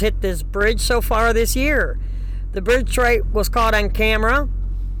that has hit this bridge so far this year. The bridge strike was caught on camera.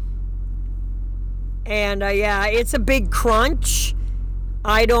 And it's a big crunch.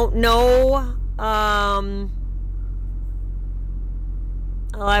 I don't know.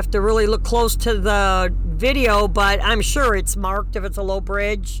 I'll have to really look close to the video, but I'm sure it's marked if it's a low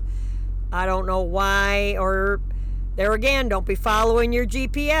bridge. I don't know why, or there again, don't be following your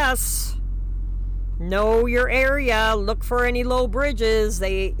GPS. Know your area. Look for any low bridges.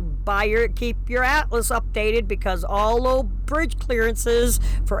 Keep your atlas updated, because all low bridge clearances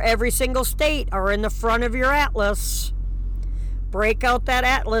for every single state are in the front of your atlas. Break out that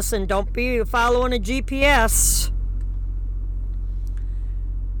atlas and don't be following a GPS.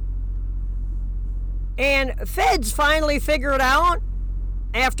 And feds finally figured out,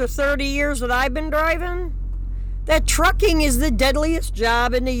 after 30 years that I've been driving, that trucking is the deadliest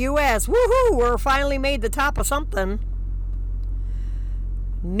job in the U.S. Woohoo! We're finally made the top of something.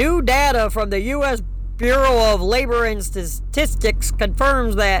 New data from the U.S. Bureau of Labor and Statistics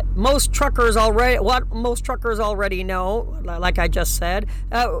confirms that most truckers already know, like I just said,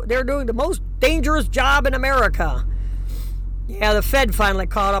 they're doing the most dangerous job in America. Yeah, the Fed finally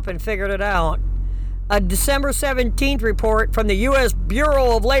caught up and figured it out. A December 17th report from the U.S.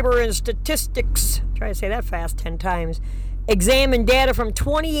 Bureau of Labor and Statistics, try to say that fast 10 times, examined data from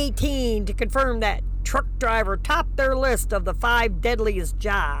 2018 to confirm that truck driver topped their list of the 5 deadliest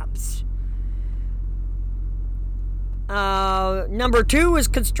jobs. Number 2 is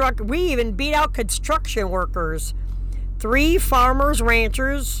we even beat out construction workers. 3 farmers,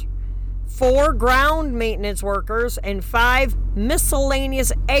 ranchers, 4 ground maintenance workers, and 5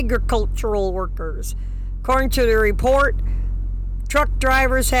 miscellaneous agricultural workers. According to the report, truck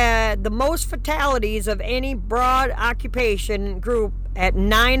drivers had the most fatalities of any broad occupation group at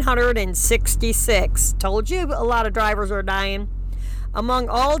 966. Told you a lot of drivers are dying. Among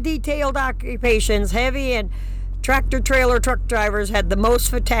all detailed occupations, heavy and tractor-trailer truck drivers had the most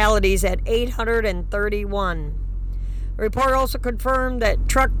fatalities at 831. The report also confirmed that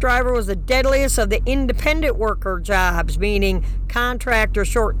truck driver was the deadliest of the independent worker jobs, meaning contract or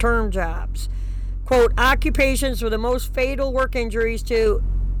short-term jobs. Quote, occupations with the most fatal work injuries to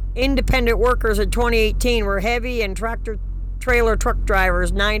independent workers in 2018 were heavy and tractor-trailer truck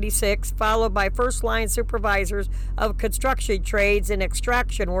drivers, 96, followed by first-line supervisors of construction trades and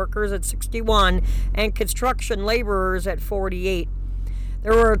extraction workers at 61, and construction laborers at 48.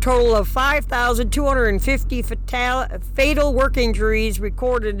 There were a total of 5,250 fatal work injuries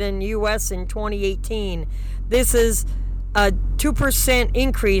recorded in the U.S. in 2018. This is a 2%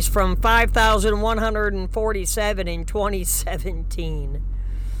 increase from 5,147 in 2017.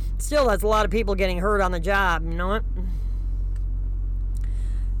 Still, that's a lot of people getting hurt on the job, you know what?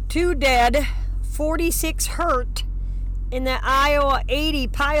 2 dead, 46 hurt in the Iowa 80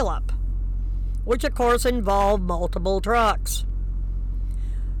 pileup, which of course involved multiple trucks.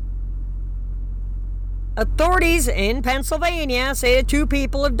 Authorities in Pennsylvania say that 2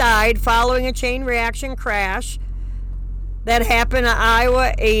 people have died following a chain reaction crash that happened on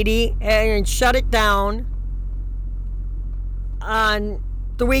Iowa 80 and shut it down on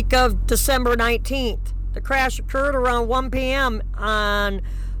the week of December 19th. The crash occurred around 1 p.m. on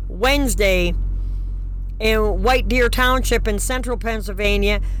Wednesday in White Deer Township in central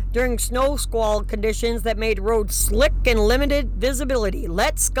Pennsylvania during snow squall conditions that made roads slick and limited visibility.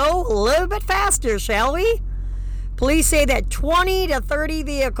 Let's go a little bit faster, shall we? Police say that 20 to 30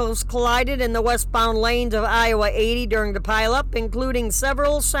 vehicles collided in the westbound lanes of Iowa 80 during the pileup, including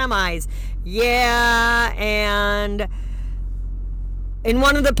several semis. Yeah, and in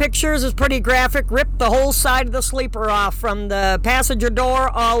one of the pictures is pretty graphic. Ripped the whole side of the sleeper off from the passenger door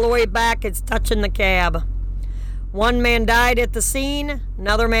all the way back. It's touching the cab. 1 man died at the scene.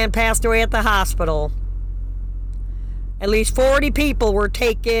 Another man passed away at the hospital. At least 40 people were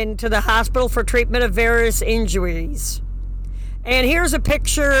taken to the hospital for treatment of various injuries. And here's a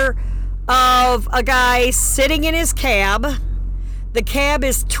picture of a guy sitting in his cab. The cab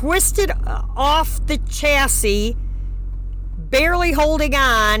is twisted off the chassis, barely holding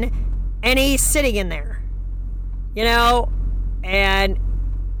on, and he's sitting in there. You know, and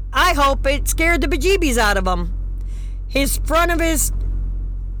I hope it scared the bejeebies out of him. His front of his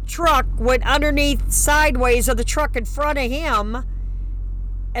truck went underneath sideways of the truck in front of him,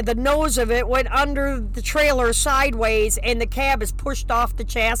 and the nose of it went under the trailer sideways, and the cab is pushed off the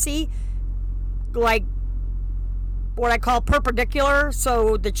chassis like what I call perpendicular.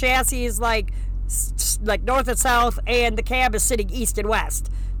 So the chassis is like north and south, and the cab is sitting east and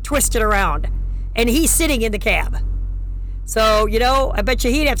west, twisted around, and he's sitting in the cab. So, you know, I bet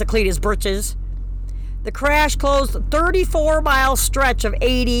you he'd have to clean his britches. The crash closed a 34-mile stretch of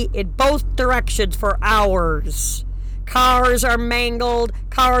 80 in both directions for hours. Cars are mangled.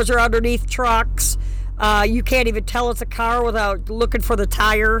 Cars are underneath trucks. You can't even tell it's a car without looking for the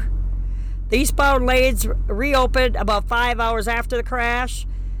tire. The eastbound lanes reopened about 5 hours after the crash.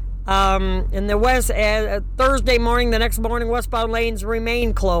 In the west, Thursday morning, the next morning, westbound lanes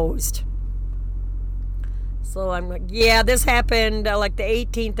remain closed. So I'm like, yeah, this happened like the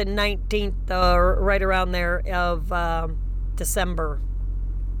 18th and 19th, right around there of December.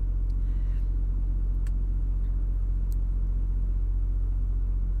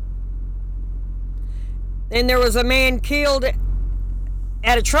 And there was a man killed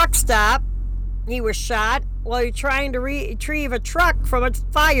at a truck stop. He was shot while he was trying to retrieve a truck from a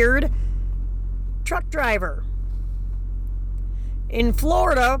fired truck driver. In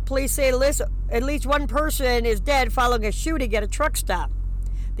Florida, police say at least 1 person is dead following a shooting at a truck stop.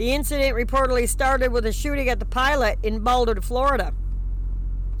 The incident reportedly started with a shooting at the Pilot in Boulder, Florida.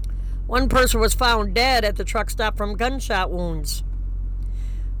 1 person was found dead at the truck stop from gunshot wounds.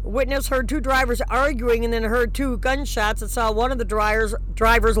 A witness heard 2 drivers arguing and then heard 2 gunshots and saw one of the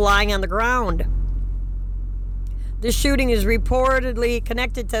drivers lying on the ground. This shooting is reportedly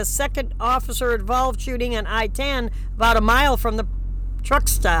connected to a second officer-involved shooting on I-10 about a mile from the truck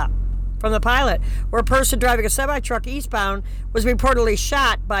stop from the Pilot, where a person driving a semi-truck eastbound was reportedly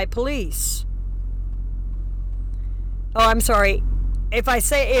shot by police. Oh, I'm sorry. If I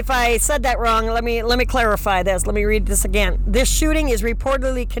said that wrong, let me clarify this. Let me read this again. This shooting is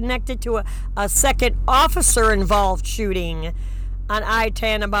reportedly connected to a second officer-involved shooting on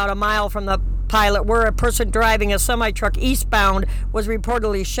I-10 about a mile from the Pilot, where a person driving a semi-truck eastbound was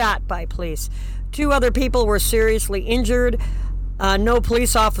reportedly shot by police. 2 other people were seriously injured. No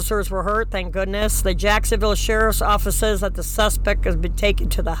police officers were hurt, thank goodness. The Jacksonville Sheriff's Office says that the suspect has been taken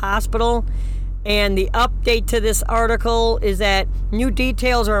to the hospital. And the update to this article is that new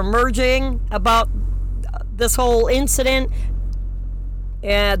details are emerging about this whole incident.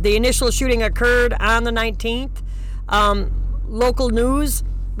 The initial shooting occurred on the 19th. Local news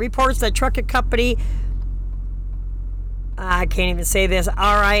reports that trucking company, I can't even say this,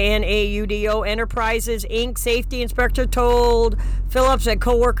 RINAUDO Enterprises, Inc. safety inspector told Phillips and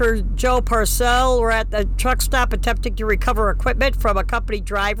co-worker Joe Parcell were at the truck stop attempting to recover equipment from a company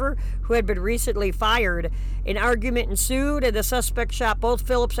driver who had been recently fired. An argument ensued and the suspect shot both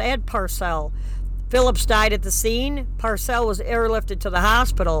Phillips and Parcell. Phillips died at the scene. Parcell was airlifted to the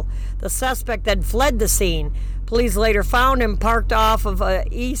hospital. The suspect then fled the scene. Police later found him parked off of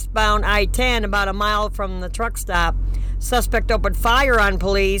eastbound I-10 about a mile from the truck stop. Suspect opened fire on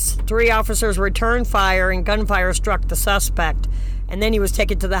police. 3 officers returned fire and gunfire struck the suspect. And then he was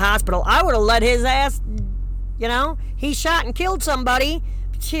taken to the hospital. I would have let his ass, you know, he shot and killed somebody.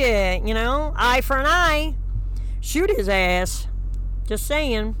 Shit, you know, eye for an eye. Shoot his ass. Just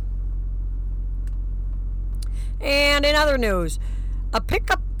saying. And in other news, a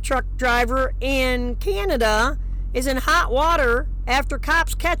pickup pickup truck driver in Canada is in hot water after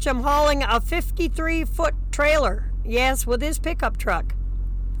cops catch him hauling a 53-foot trailer. Yes, with his pickup truck.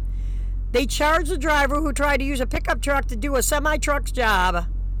 They charged the driver who tried to use a pickup truck to do a semi-truck's job.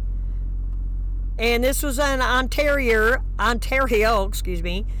 And this was in Ontario, excuse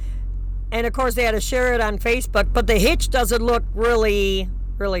me. And of course they had to share it on Facebook, but the hitch doesn't look really,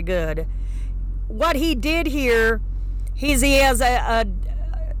 really good. What he did here, he has a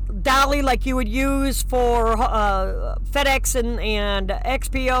dolly like you would use for FedEx and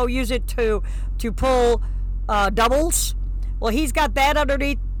XPO, use it to pull doubles. Well, he's got that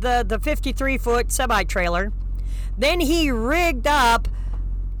underneath the 53-foot semi-trailer. Then he rigged up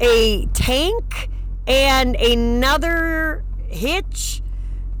a tank and another hitch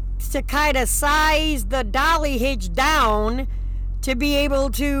to kind of size the dolly hitch down to be able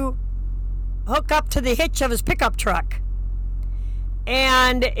to hook up to the hitch of his pickup truck.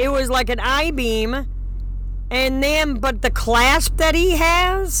 And it was like an I-beam, and then but the clasp that he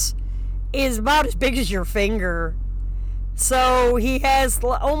has is about as big as your finger. So he has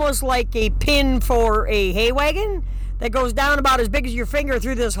almost like a pin for a hay wagon that goes down about as big as your finger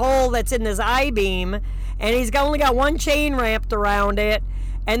through this hole that's in this I-beam, and he's only got one chain wrapped around it,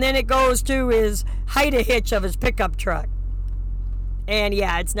 and then it goes to his Haida hitch of his pickup truck. And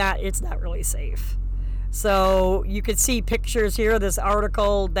yeah, it's not really safe. So you could see pictures here of this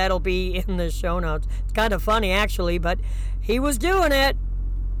article that'll be in the show notes. It's kind of funny actually, but he was doing it,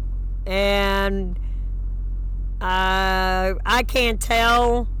 and I can't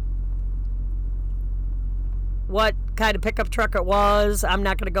tell what kind of pickup truck it was. I'm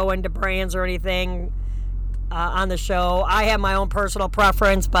not going to go into brands or anything on the show. I have my own personal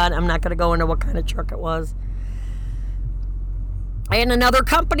preference, but I'm not going to go into what kind of truck it was. And another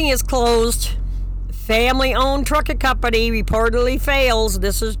company is closed. Family-owned trucking company reportedly fails.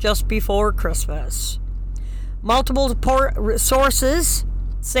 This is just before Christmas. Multiple sources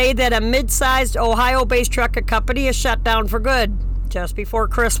say that a mid-sized Ohio-based trucking company is shut down for good just before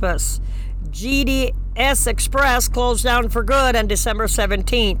Christmas. GDS Express closed down for good on December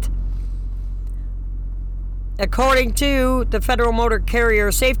 17th. According to the Federal Motor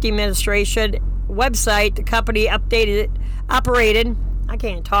Carrier Safety Administration website, the company operated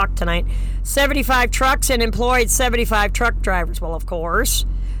 75 trucks and employed 75 truck drivers. Well, of course,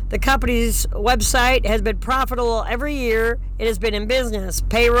 the company's website has been profitable every year it has been in business.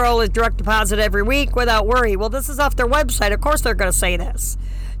 Payroll is direct deposit every week without worry. Well, this is off their website. Of course they're going to say this.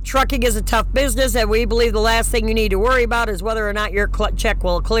 Trucking is a tough business, and we believe the last thing you need to worry about is whether or not your check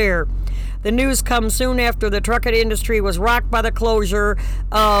will clear. The news comes soon after the trucking industry was rocked by the closure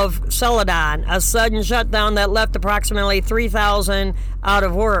of Celadon, a sudden shutdown that left approximately 3,000 out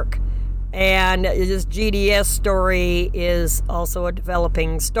of work. And this GDS story is also a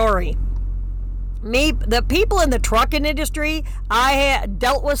developing story. The people in the trucking industry, I had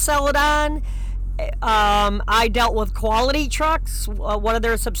dealt with Celadon. I dealt with Quality Trucks, one of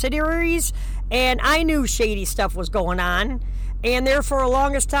their subsidiaries, and I knew shady stuff was going on. And there for the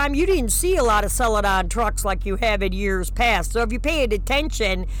longest time, you didn't see a lot of Celadon trucks like you have in years past. So if you paid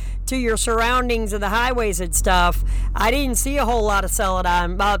attention to your surroundings and the highways and stuff, I didn't see a whole lot of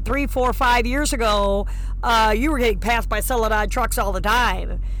Celadon. About 3, 4, 5 years ago, you were getting passed by Celadon trucks all the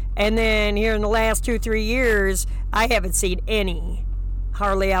time. And then here in the last 2, 3 years, I haven't seen any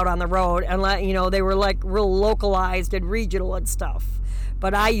hardly out on the road. Unless, they were like real localized and regional and stuff.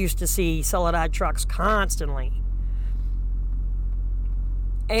 But I used to see Celadon trucks constantly.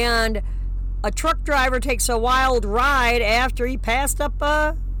 And a truck driver takes a wild ride after he passed up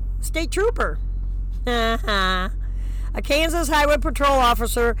a state trooper. A Kansas Highway Patrol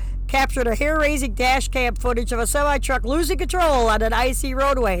officer captured a hair-raising dash cam footage of a semi-truck losing control on an icy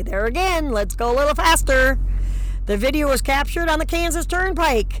roadway. There again, let's go a little faster. The video was captured on the Kansas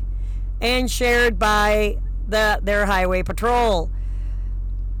Turnpike and shared by their highway patrol.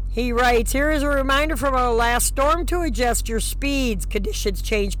 He writes, here is a reminder from our last storm to adjust your speeds. Conditions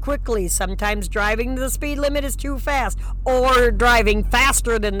change quickly. Sometimes driving the speed limit is too fast or driving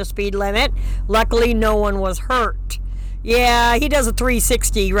faster than the speed limit. Luckily, no one was hurt. Yeah, he does a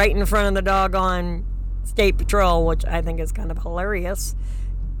 360 right in front of the doggone state patrol, which I think is kind of hilarious.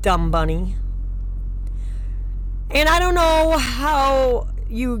 Dumb bunny. And I don't know how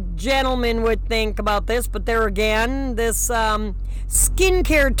you gentlemen would think about this, but there again, this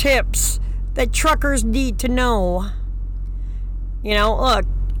skincare tips that truckers need to know. Look,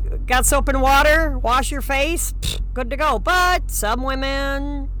 got soap and water, wash your face, good to go. But some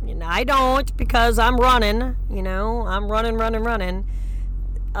women, I don't, because I'm running, I'm running.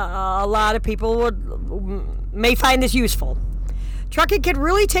 A lot of people may find this useful. Trucking can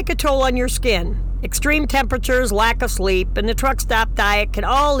really take a toll on your skin. Extreme temperatures, lack of sleep, and the truck stop diet can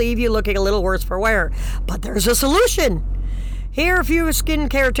all leave you looking a little worse for wear. But there's a solution. Here are a few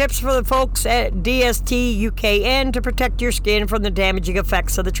skincare tips for the folks at DST UKN to protect your skin from the damaging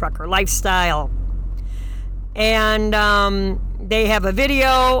effects of the trucker lifestyle. And they have a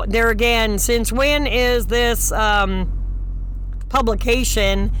video. There again, since when is this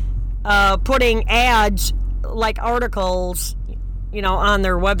publication putting ads like articles, on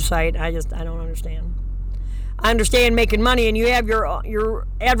their website? I don't understand. I understand making money and you have your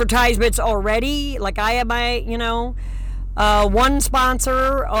advertisements already. Like I have my, one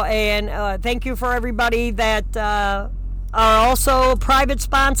sponsor, and thank you for everybody that are also private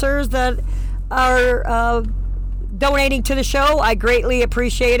sponsors that are donating to the show. I greatly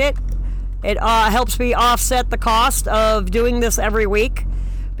appreciate it. It helps me offset the cost of doing this every week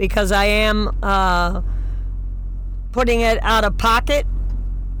because I am putting it out of pocket.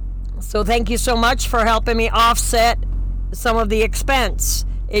 So thank you so much for helping me offset some of the expense.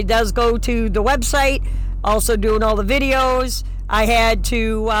 It does go to the website, also doing all the videos. I had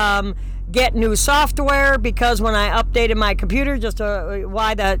to get new software because when I updated my computer, just a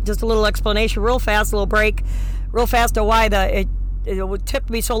little explanation real fast, a little break real fast of why it took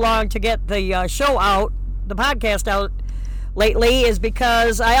me so long to get the show out, the podcast out lately, is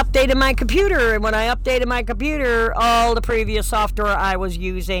because I updated my computer, and when I updated my computer, all the previous software I was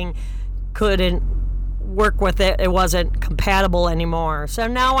using couldn't work with it. It wasn't compatible anymore. So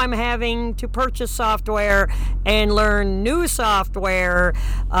now I'm having to purchase software and learn new software,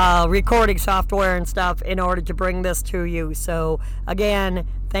 recording software and stuff in order to bring this to you. So again,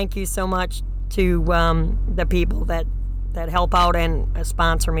 thank you so much to the people that help out and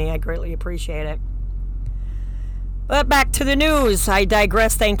sponsor me. I greatly appreciate it. But back to the news. I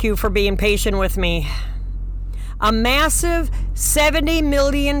digress. Thank you for being patient with me. A massive $70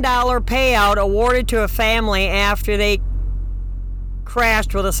 million payout awarded to a family after they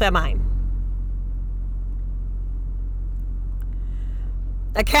crashed with a semi.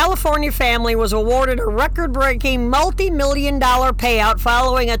 A California family was awarded a record-breaking multi-million-dollar payout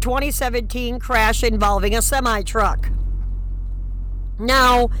following a 2017 crash involving a semi-truck.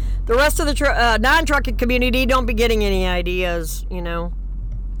 Now, the rest of the non-trucking community don't be getting any ideas,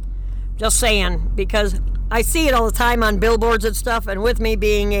 Just saying, because I see it all the time on billboards and stuff, and with me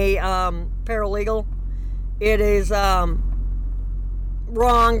being a paralegal, it is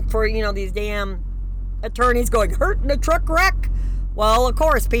wrong for, these damn attorneys going, hurt in a truck wreck? Well, of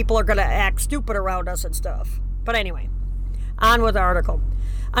course, people are going to act stupid around us and stuff. But anyway, on with the article.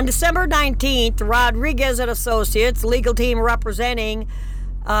 On December 19th, Rodriguez and Associates, legal team representing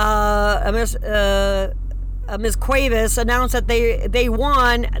Ms. Cuevas, announced that they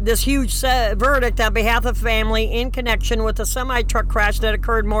won this huge verdict on behalf of the family in connection with a semi-truck crash that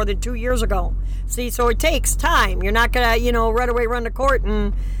occurred more than 2 years ago. See, so it takes time. You're not going to, right away run to court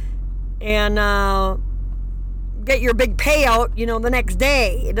and get your big payout, the next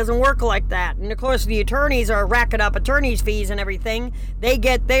day. It doesn't work like that. And of course, the attorneys are racking up attorneys' fees and everything. They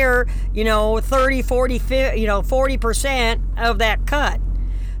get their, 30, 40, 40% of that cut.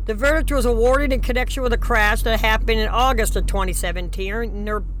 The verdict was awarded in connection with a crash that happened in August of 2017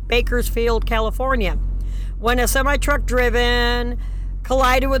 near Bakersfield, California, when a semi-truck driven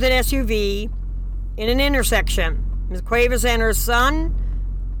collided with an SUV in an intersection. Ms. Cuevas and her son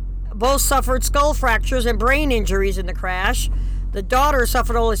both suffered skull fractures and brain injuries in the crash. The daughter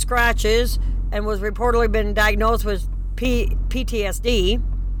suffered only scratches and was reportedly been diagnosed with PTSD.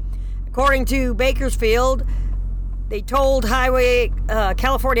 According to Bakersfield, they told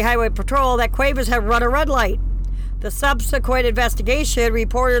California Highway Patrol that Cuevas had run a red light. The subsequent investigation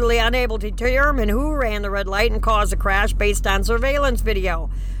reportedly unable to determine who ran the red light and caused the crash based on surveillance video.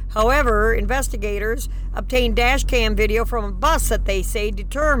 However, investigators obtained dash cam video from a bus that they say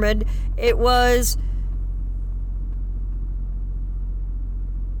determined it was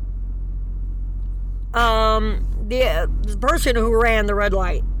the person who ran the red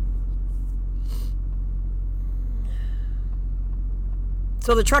light.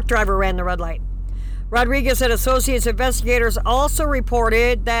 So the truck driver ran the red light. Rodriguez and Associates investigators also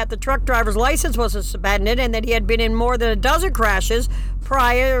reported that the truck driver's license was suspended and that he had been in more than a dozen crashes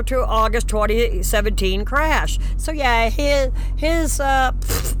prior to August 2017 crash. So yeah, his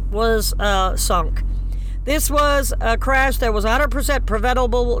was sunk. This was a crash that was 100%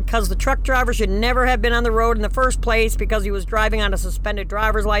 preventable because the truck driver should never have been on the road in the first place because he was driving on a suspended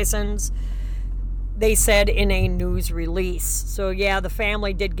driver's license, they said in a news release. So yeah, the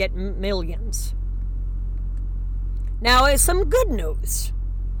family did get millions. Now, is some good news.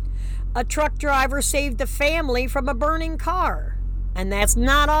 A truck driver saved the family from a burning car. And that's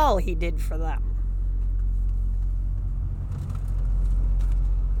not all he did for them.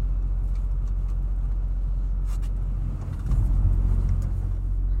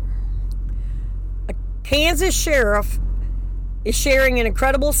 A Kansas sheriff is sharing an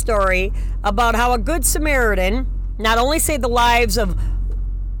incredible story about how a good Samaritan not only saved the lives of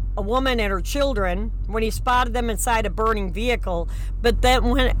a woman and her children when he spotted them inside a burning vehicle, but then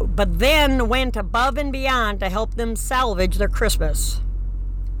went above and beyond to help them salvage their Christmas.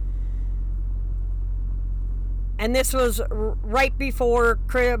 And this was right before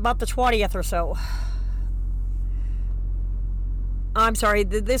about the 20th or so. I'm sorry,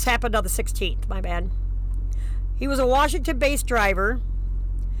 this happened on the 16th, my bad. He was a Washington-based driver,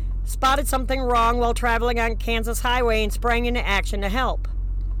 spotted something wrong while traveling on Kansas Highway and sprang into action to help.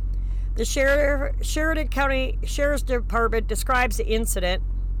 The Sheridan County Sheriff's Department describes the incident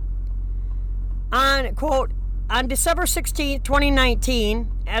on, quote, on December 16,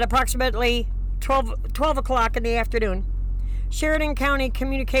 2019, at approximately 12 o'clock in the afternoon, Sheridan County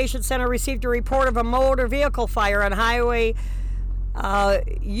Communications Center received a report of a motor vehicle fire on Highway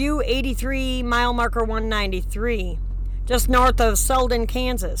U-83, mile marker 193, just north of Selden,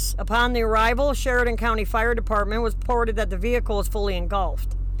 Kansas. Upon the arrival, Sheridan County Fire Department was reported that the vehicle was fully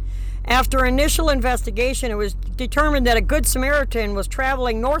engulfed. After initial investigation, it was determined that a Good Samaritan was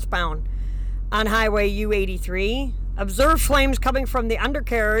traveling northbound on Highway U-83, observed flames coming from the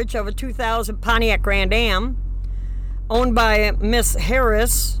undercarriage of a 2000 Pontiac Grand Am owned by Miss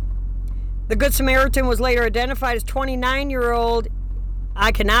Harris. The Good Samaritan was later identified as 29-year-old,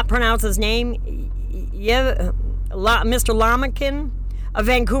 I cannot pronounce his name, Mr. Lamakin of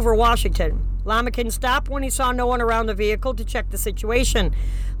Vancouver, Washington. Lamakin stopped when he saw no one around the vehicle to check the situation.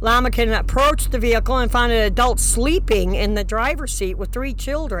 Lamakin approached the vehicle and found an adult sleeping in the driver's seat with 3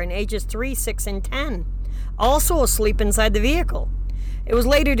 children, ages 3, 6, and 10, also asleep inside the vehicle. It was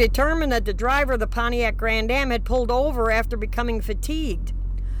later determined that the driver of the Pontiac Grand Am had pulled over after becoming fatigued.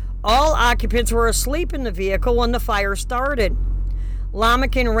 All occupants were asleep in the vehicle when the fire started.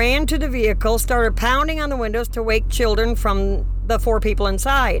 Lamakin ran to the vehicle, started pounding on the windows to wake children from the 4 people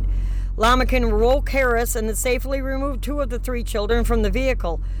inside. Lamakin woke Harris and then safely removed 2 of the 3 children from the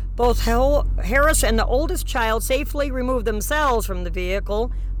vehicle. Both Harris and the oldest child safely removed themselves from the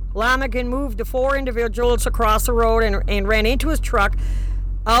vehicle. Lamakin moved the 4 individuals across the road and ran into his truck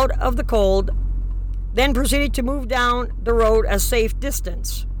out of the cold, then proceeded to move down the road a safe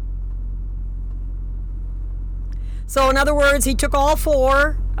distance. So in other words, he took all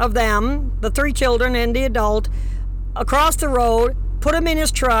 4 of them, the 3 children and the adult, across the road, put them in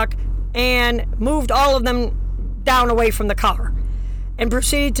his truck, and moved all of them down away from the car, and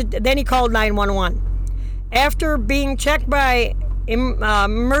proceeded to, then he called 911. After being checked by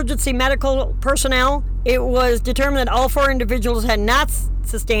emergency medical personnel, it was determined that all 4 individuals had not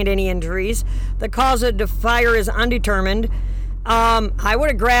sustained any injuries. The cause of the fire is undetermined. I would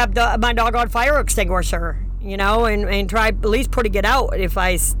have grabbed my doggone fire extinguisher, and tried at least putting it out if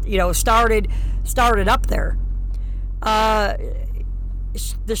I, started up there.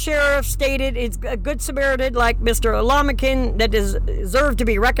 The sheriff stated it's a Good Samaritan like Mr. Lamakin that deserved to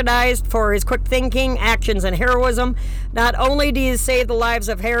be recognized for his quick thinking, actions, and heroism. Not only did he save the lives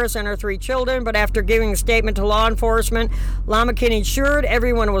of Harris and her 3 children, but after giving a statement to law enforcement, Lamakin ensured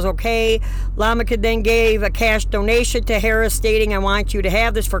everyone was okay. Lamakin then gave a cash donation to Harris, stating, "I want you to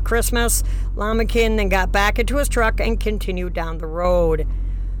have this for Christmas." Lamakin then got back into his truck and continued down the road.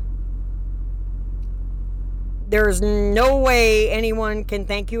 There's no way anyone can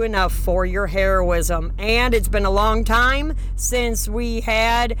thank you enough for your heroism. And it's been a long time since we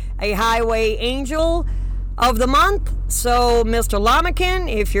had a Highway Angel of the Month. So, Mr. Lamakin,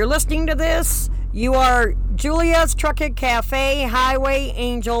 if you're listening to this, you are Julia's Truckhead Cafe Highway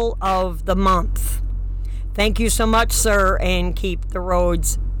Angel of the Month. Thank you so much, sir, and keep the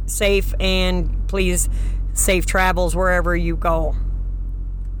roads safe, and please, safe travels wherever you go.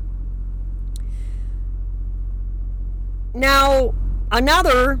 Now,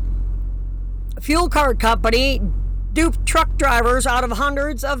 another fuel card company duped truck drivers out of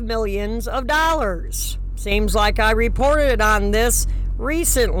hundreds of millions of dollars. Seems like I reported on this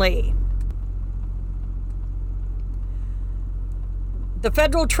recently. The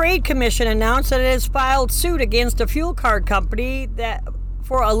Federal Trade Commission announced that it has filed suit against a fuel card company that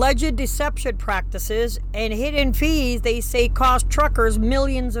for alleged deception practices and hidden fees they say cost truckers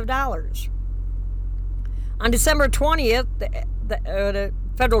millions of dollars. On December 20th, the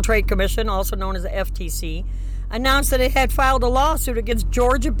Federal Trade Commission, also known as the FTC, announced that it had filed a lawsuit against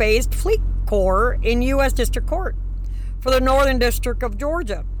Georgia-based FleetCor in U.S. District Court for the Northern District of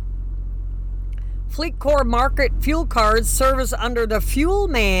Georgia. FleetCor market fuel cards service under the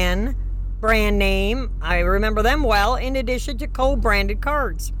Fuelman brand name. I remember them well, in addition to co-branded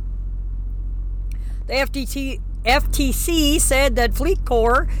cards. The FTC said that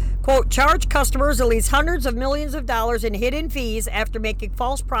FleetCor, quote, charged customers at least hundreds of millions of dollars in hidden fees after making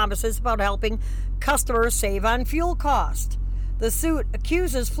false promises about helping customers save on fuel costs. The suit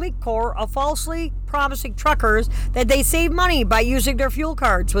accuses FleetCor of falsely promising truckers that they save money by using their fuel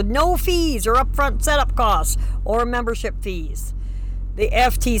cards with no fees or upfront setup costs or membership fees. The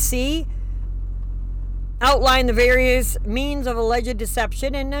FTC outlined the various means of alleged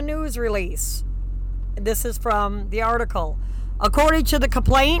deception in a news release. This is from the article. According to the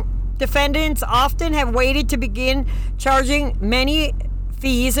complaint, defendants often have waited to begin charging many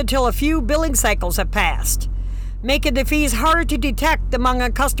fees until a few billing cycles have passed, making the fees harder to detect among a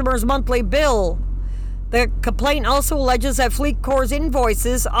customer's monthly bill. The complaint also alleges that FleetCor's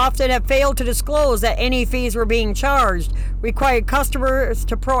invoices often have failed to disclose that any fees were being charged, requiring customers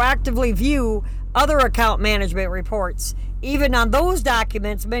to proactively view other account management reports. Even on those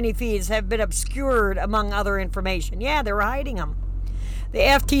documents, many fees have been obscured among other information. Yeah, they were hiding them. The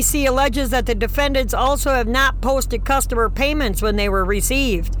FTC alleges that the defendants also have not posted customer payments when they were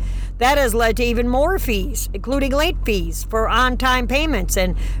received. That has led to even more fees, including late fees for on-time payments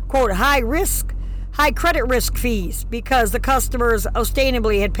and, quote, high credit risk fees because the customers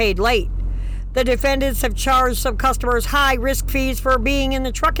ostensibly had paid late. The defendants have charged some customers high risk fees for being in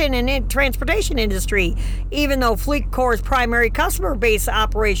the trucking and transportation industry, even though FleetCor's primary customer base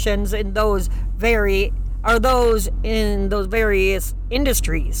operations in those various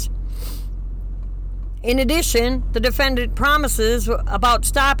industries. In addition, the defendant promises about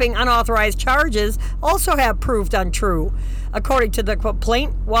stopping unauthorized charges also have proved untrue. According to the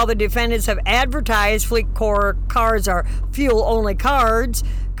complaint, while the defendants have advertised FleetCor cards are fuel-only cards,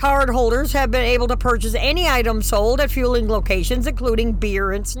 cardholders have been able to purchase any item sold at fueling locations, including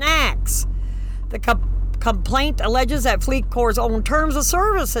beer and snacks. The complaint alleges that FleetCor's own terms of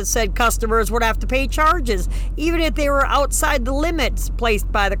service has said customers would have to pay charges, even if they were outside the limits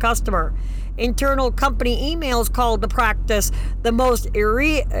placed by the customer. Internal company emails called the practice the most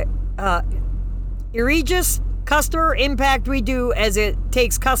egregious customer impact we do, as it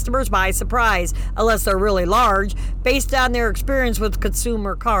takes customers by surprise, unless they're really large, based on their experience with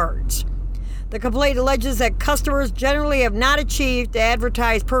consumer cards. The complaint alleges that customers generally have not achieved the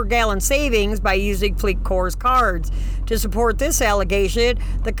advertised per-gallon savings by using FleetCor's cards. To support this allegation,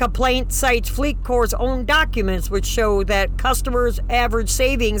 the complaint cites FleetCor's own documents, which show that customers' average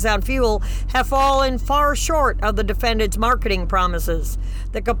savings on fuel have fallen far short of the defendant's marketing promises.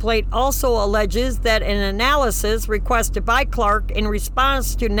 The complaint also alleges that an analysis requested by Clark in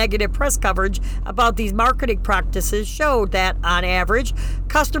response to negative press coverage about these marketing practices showed that, on average,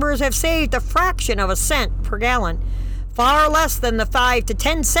 customers have saved a fraction of a cent per gallon, far less than the 5 to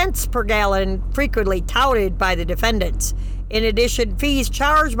 10 cents per gallon frequently touted by the defendants. In addition, fees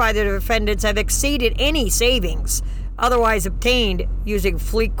charged by the defendants have exceeded any savings otherwise obtained using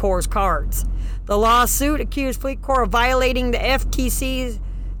FleetCor's cards. The lawsuit accused FleetCor of violating the FTC's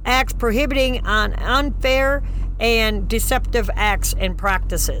acts prohibiting on unfair and deceptive acts and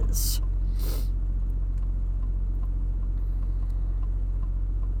practices.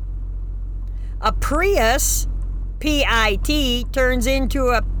 A Prius, PIT, turns into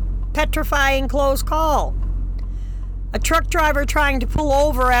a petrifying close call. A truck driver trying to pull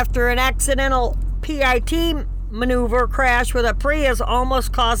over after an accidental PIT maneuver crash with a Prius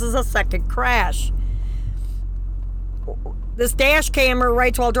almost causes a second crash. This dash camera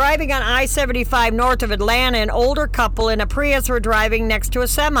writes, while driving on I-75 north of Atlanta, an older couple in a Prius were driving next to a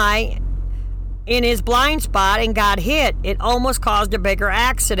semi in his blind spot and got hit. It almost caused a bigger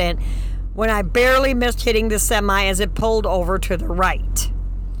accident when I barely missed hitting the semi as it pulled over to the right.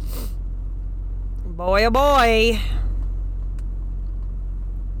 Boy, oh boy.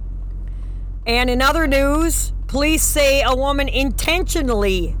 And in other news, police say a woman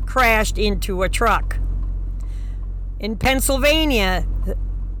intentionally crashed into a truck. In Pennsylvania,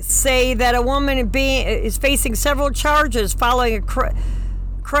 say that a woman is facing several charges following a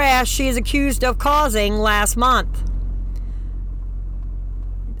crash she is accused of causing last month.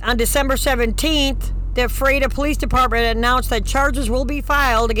 On December 17th, the Ephrata Police Department announced that charges will be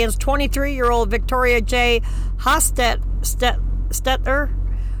filed against 23-year-old Victoria J. Hostetler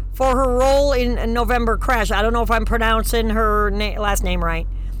for her role in a November crash. I don't know if I'm pronouncing her last name right.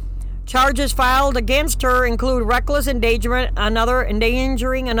 Charges filed against her include reckless endangering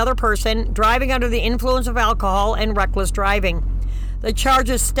another person, driving under the influence of alcohol, and reckless driving. The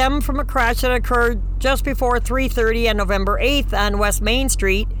charges stem from a crash that occurred just before 3:30 on November 8th on West Main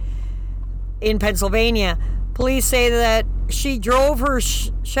Street in Pennsylvania. Police say that she drove her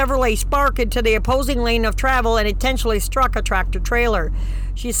Chevrolet Spark into the opposing lane of travel and intentionally struck a tractor trailer.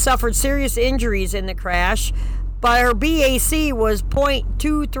 She suffered serious injuries in the crash, but her BAC was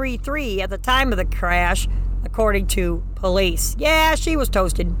 .233 at the time of the crash, according to police. Yeah, she was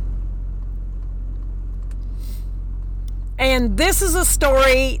toasted. And this is a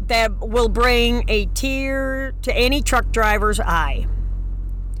story that will bring a tear to any truck driver's eye.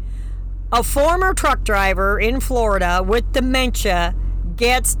 A former truck driver in Florida with dementia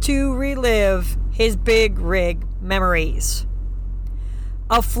gets to relive his big rig memories.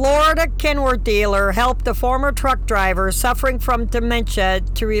 A Florida Kenworth dealer helped a former truck driver suffering from dementia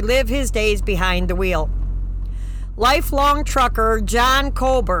to relive his days behind the wheel. Lifelong trucker John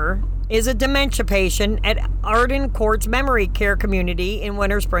Kober is a dementia patient at Arden Courts Memory Care Community in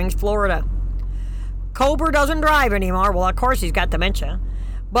Winter Springs, Florida. Kober doesn't drive anymore. Well, of course he's got dementia.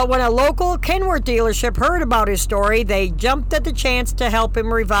 But when a local Kenworth dealership heard about his story, they jumped at the chance to help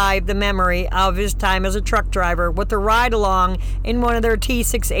him revive the memory of his time as a truck driver with a ride-along in one of their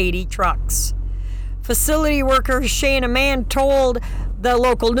T680 trucks. Facility worker Shana Mann told the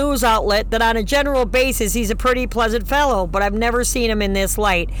local news outlet that on a general basis he's a pretty pleasant fellow, but I've never seen him in this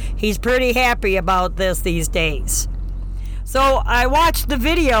light. He's pretty happy about this these days. So I watched the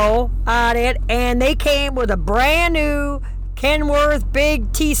video on it, and they came with a brand new Kenworth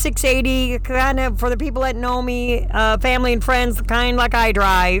big T680, kind of, for the people that know me, family and friends, the kind like I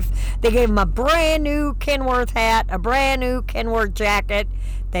drive. They gave him a brand new Kenworth hat, a brand new Kenworth jacket.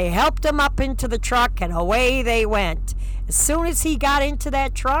 They helped him up into the truck, and away they went. As soon as he got into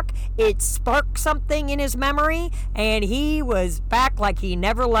that truck, it sparked something in his memory, and he was back like he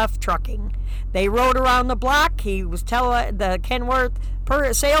never left trucking. They rode around the block. He was telling the Kenworth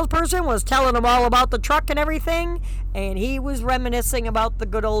salesperson was telling him all about the truck and everything, and he was reminiscing about the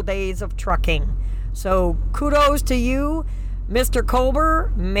good old days of trucking. So kudos to you, Mr.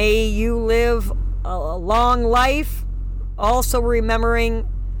 Kober. May you live a long life, also remembering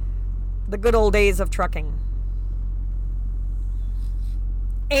the good old days of trucking.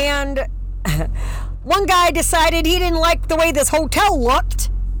 And one guy decided he didn't like the way this hotel looked,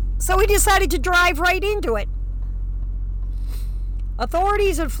 so he decided to drive right into it.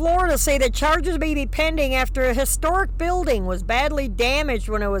 Authorities in Florida say that charges may be pending after a historic building was badly damaged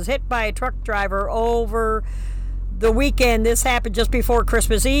when it was hit by a truck driver over the weekend. This happened just before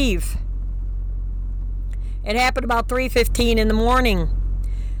Christmas Eve. It happened about 3:15 in the morning.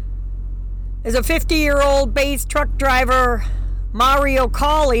 There's a 50-year-old base truck driver, Mario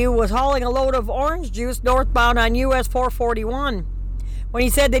Colley, who was hauling a load of orange juice northbound on US 441 when he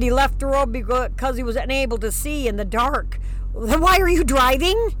said that he left the road because he was unable to see in the dark. Then why are you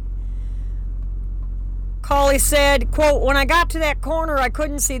driving? Colley said, quote, "When I got to that corner, I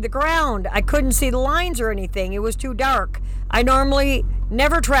couldn't see the ground. I couldn't see the lines or anything. It was too dark. I normally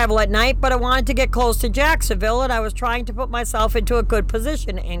never travel at night, but I wanted to get close to Jacksonville, and I was trying to put myself into a good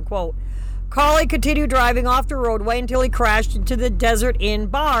position," end quote. Colley continued driving off the roadway until he crashed into the Desert Inn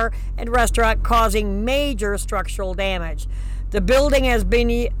bar and restaurant, causing major structural damage. The building has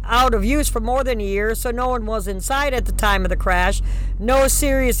been out of use for more than a year, so no one was inside at the time of the crash. No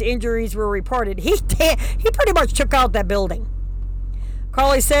serious injuries were reported. He pretty much took out that building.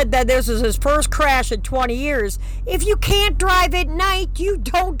 Colley said that this was his first crash in 20 years. If you can't drive at night, you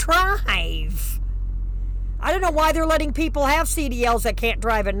don't drive. I don't know why they're letting people have CDLs that can't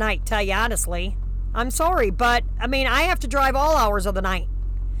drive at night, tell you honestly. I'm sorry, but, I have to drive all hours of the night.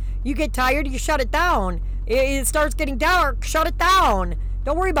 You get tired, you shut it down. It starts getting dark, shut it down.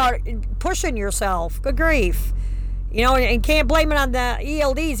 Don't worry about it, pushing yourself. Good grief. And can't blame it on the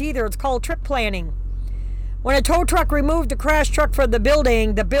ELDs either. It's called trip planning. When a tow truck removed the crashed truck from the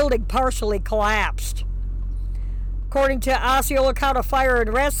building partially collapsed. According to Osceola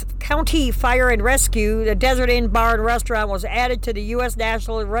County Fire and Rescue, the Desert Inn Bar and Restaurant was added to the U.S.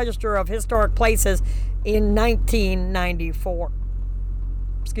 National Register of Historic Places in 1994.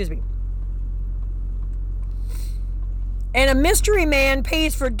 Excuse me. And a mystery man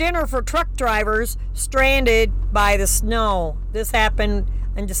pays for dinner for truck drivers stranded by the snow. This happened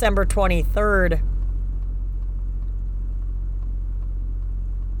on December 23rd.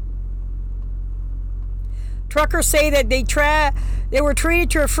 Truckers say that they were treated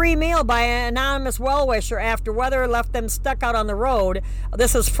to a free meal by an anonymous well-wisher after weather left them stuck out on the road.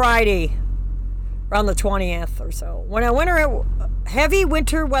 This is Friday, around the 20th or so. When a heavy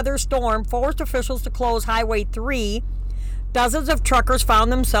winter weather storm forced officials to close Highway 3, dozens of truckers found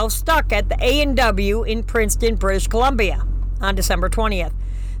themselves stuck at the A&W in Princeton, British Columbia on December 20th.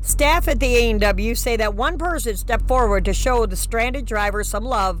 Staff at the A&W say that one person stepped forward to show the stranded driver some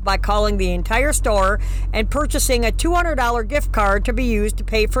love by calling the entire store and purchasing a $200 gift card to be used to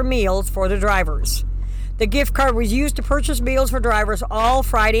pay for meals for the drivers. The gift card was used to purchase meals for drivers all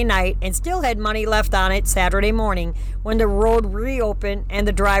Friday night and still had money left on it Saturday morning when the road reopened and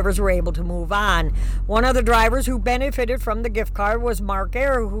the drivers were able to move on. One of the drivers who benefited from the gift card was Mark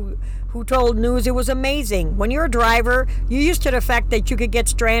Air, who told News it was amazing. When you're a driver, you're used to the fact that you could get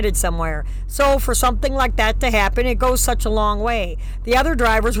stranded somewhere. So for something like that to happen, it goes such a long way. The other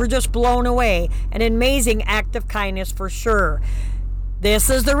drivers were just blown away. An amazing act of kindness for sure. This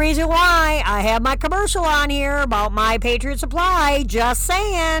is the reason why I have my commercial on here about My Patriot Supply. Just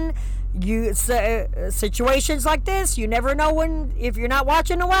saying. Situations like this, you never know when, if you're not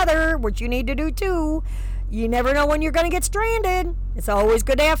watching the weather, which you need to do too, you never know when you're going to get stranded. It's always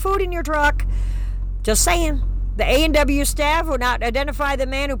good to have food in your truck. Just saying. The A&W staff will not identify the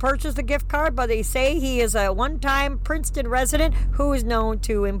man who purchased the gift card, but they say he is a one-time Princeton resident who is known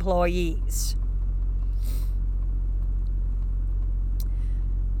to employees.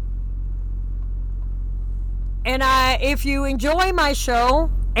 And if you enjoy my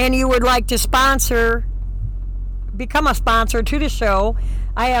show and you would like to become a sponsor to the show,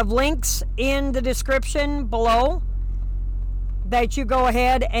 I have links in the description below that you go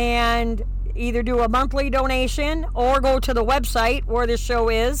ahead and either do a monthly donation or go to the website where the show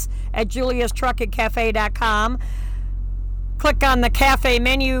is at juliastruckandcafe.com. Click on the cafe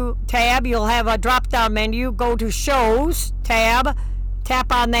menu tab. You'll have a drop-down menu. Go to shows tab.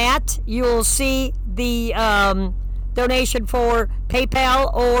 Tap on that. You'll see the donation for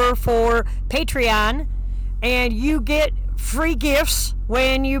PayPal or for Patreon, and you get free gifts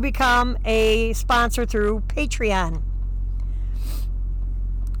when you become a sponsor through Patreon.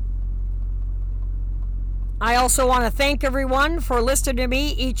 I also want to thank everyone for listening to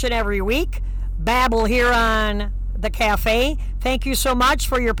me each and every week. Babble here on the cafe. Thank you so much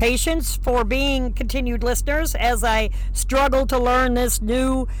for your patience, for being continued listeners as I struggle to learn this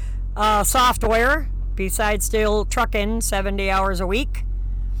new software, besides still trucking 70 hours a week.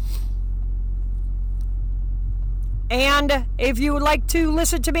 And if you would like to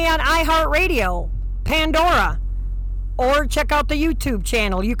listen to me on iHeartRadio, Pandora, or check out the YouTube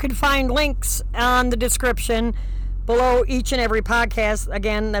channel, you can find links on the description below each and every podcast.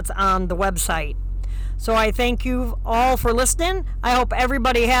 Again, that's on the website. So I thank you all for listening. I hope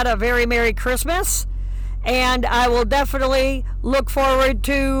everybody had a very Merry Christmas. And I will definitely look forward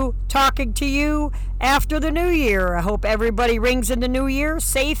to talking to you after the new year. I hope everybody rings in the new year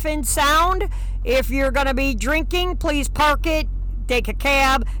safe and sound. If you're going to be drinking, please park it, take a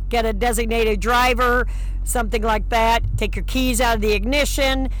cab, get a designated driver, something like that. Take your keys out of the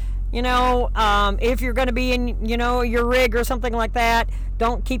ignition. If you're going to be in, your rig or something like that,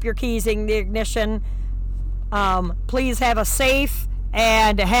 don't keep your keys in the ignition. Please have a safe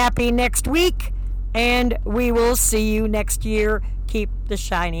and happy next week. And we will see you next year. Keep the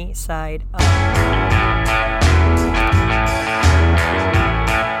shiny side up.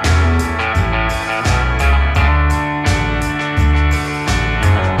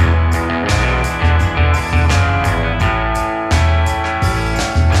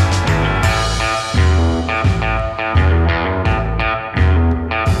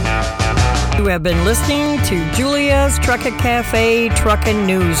 You have been listening to Julia's Truckin' Cafe Truckin'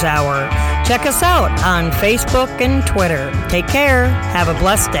 News Hour. Check us out on Facebook and Twitter. Take care. Have a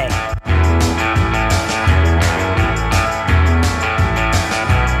blessed day.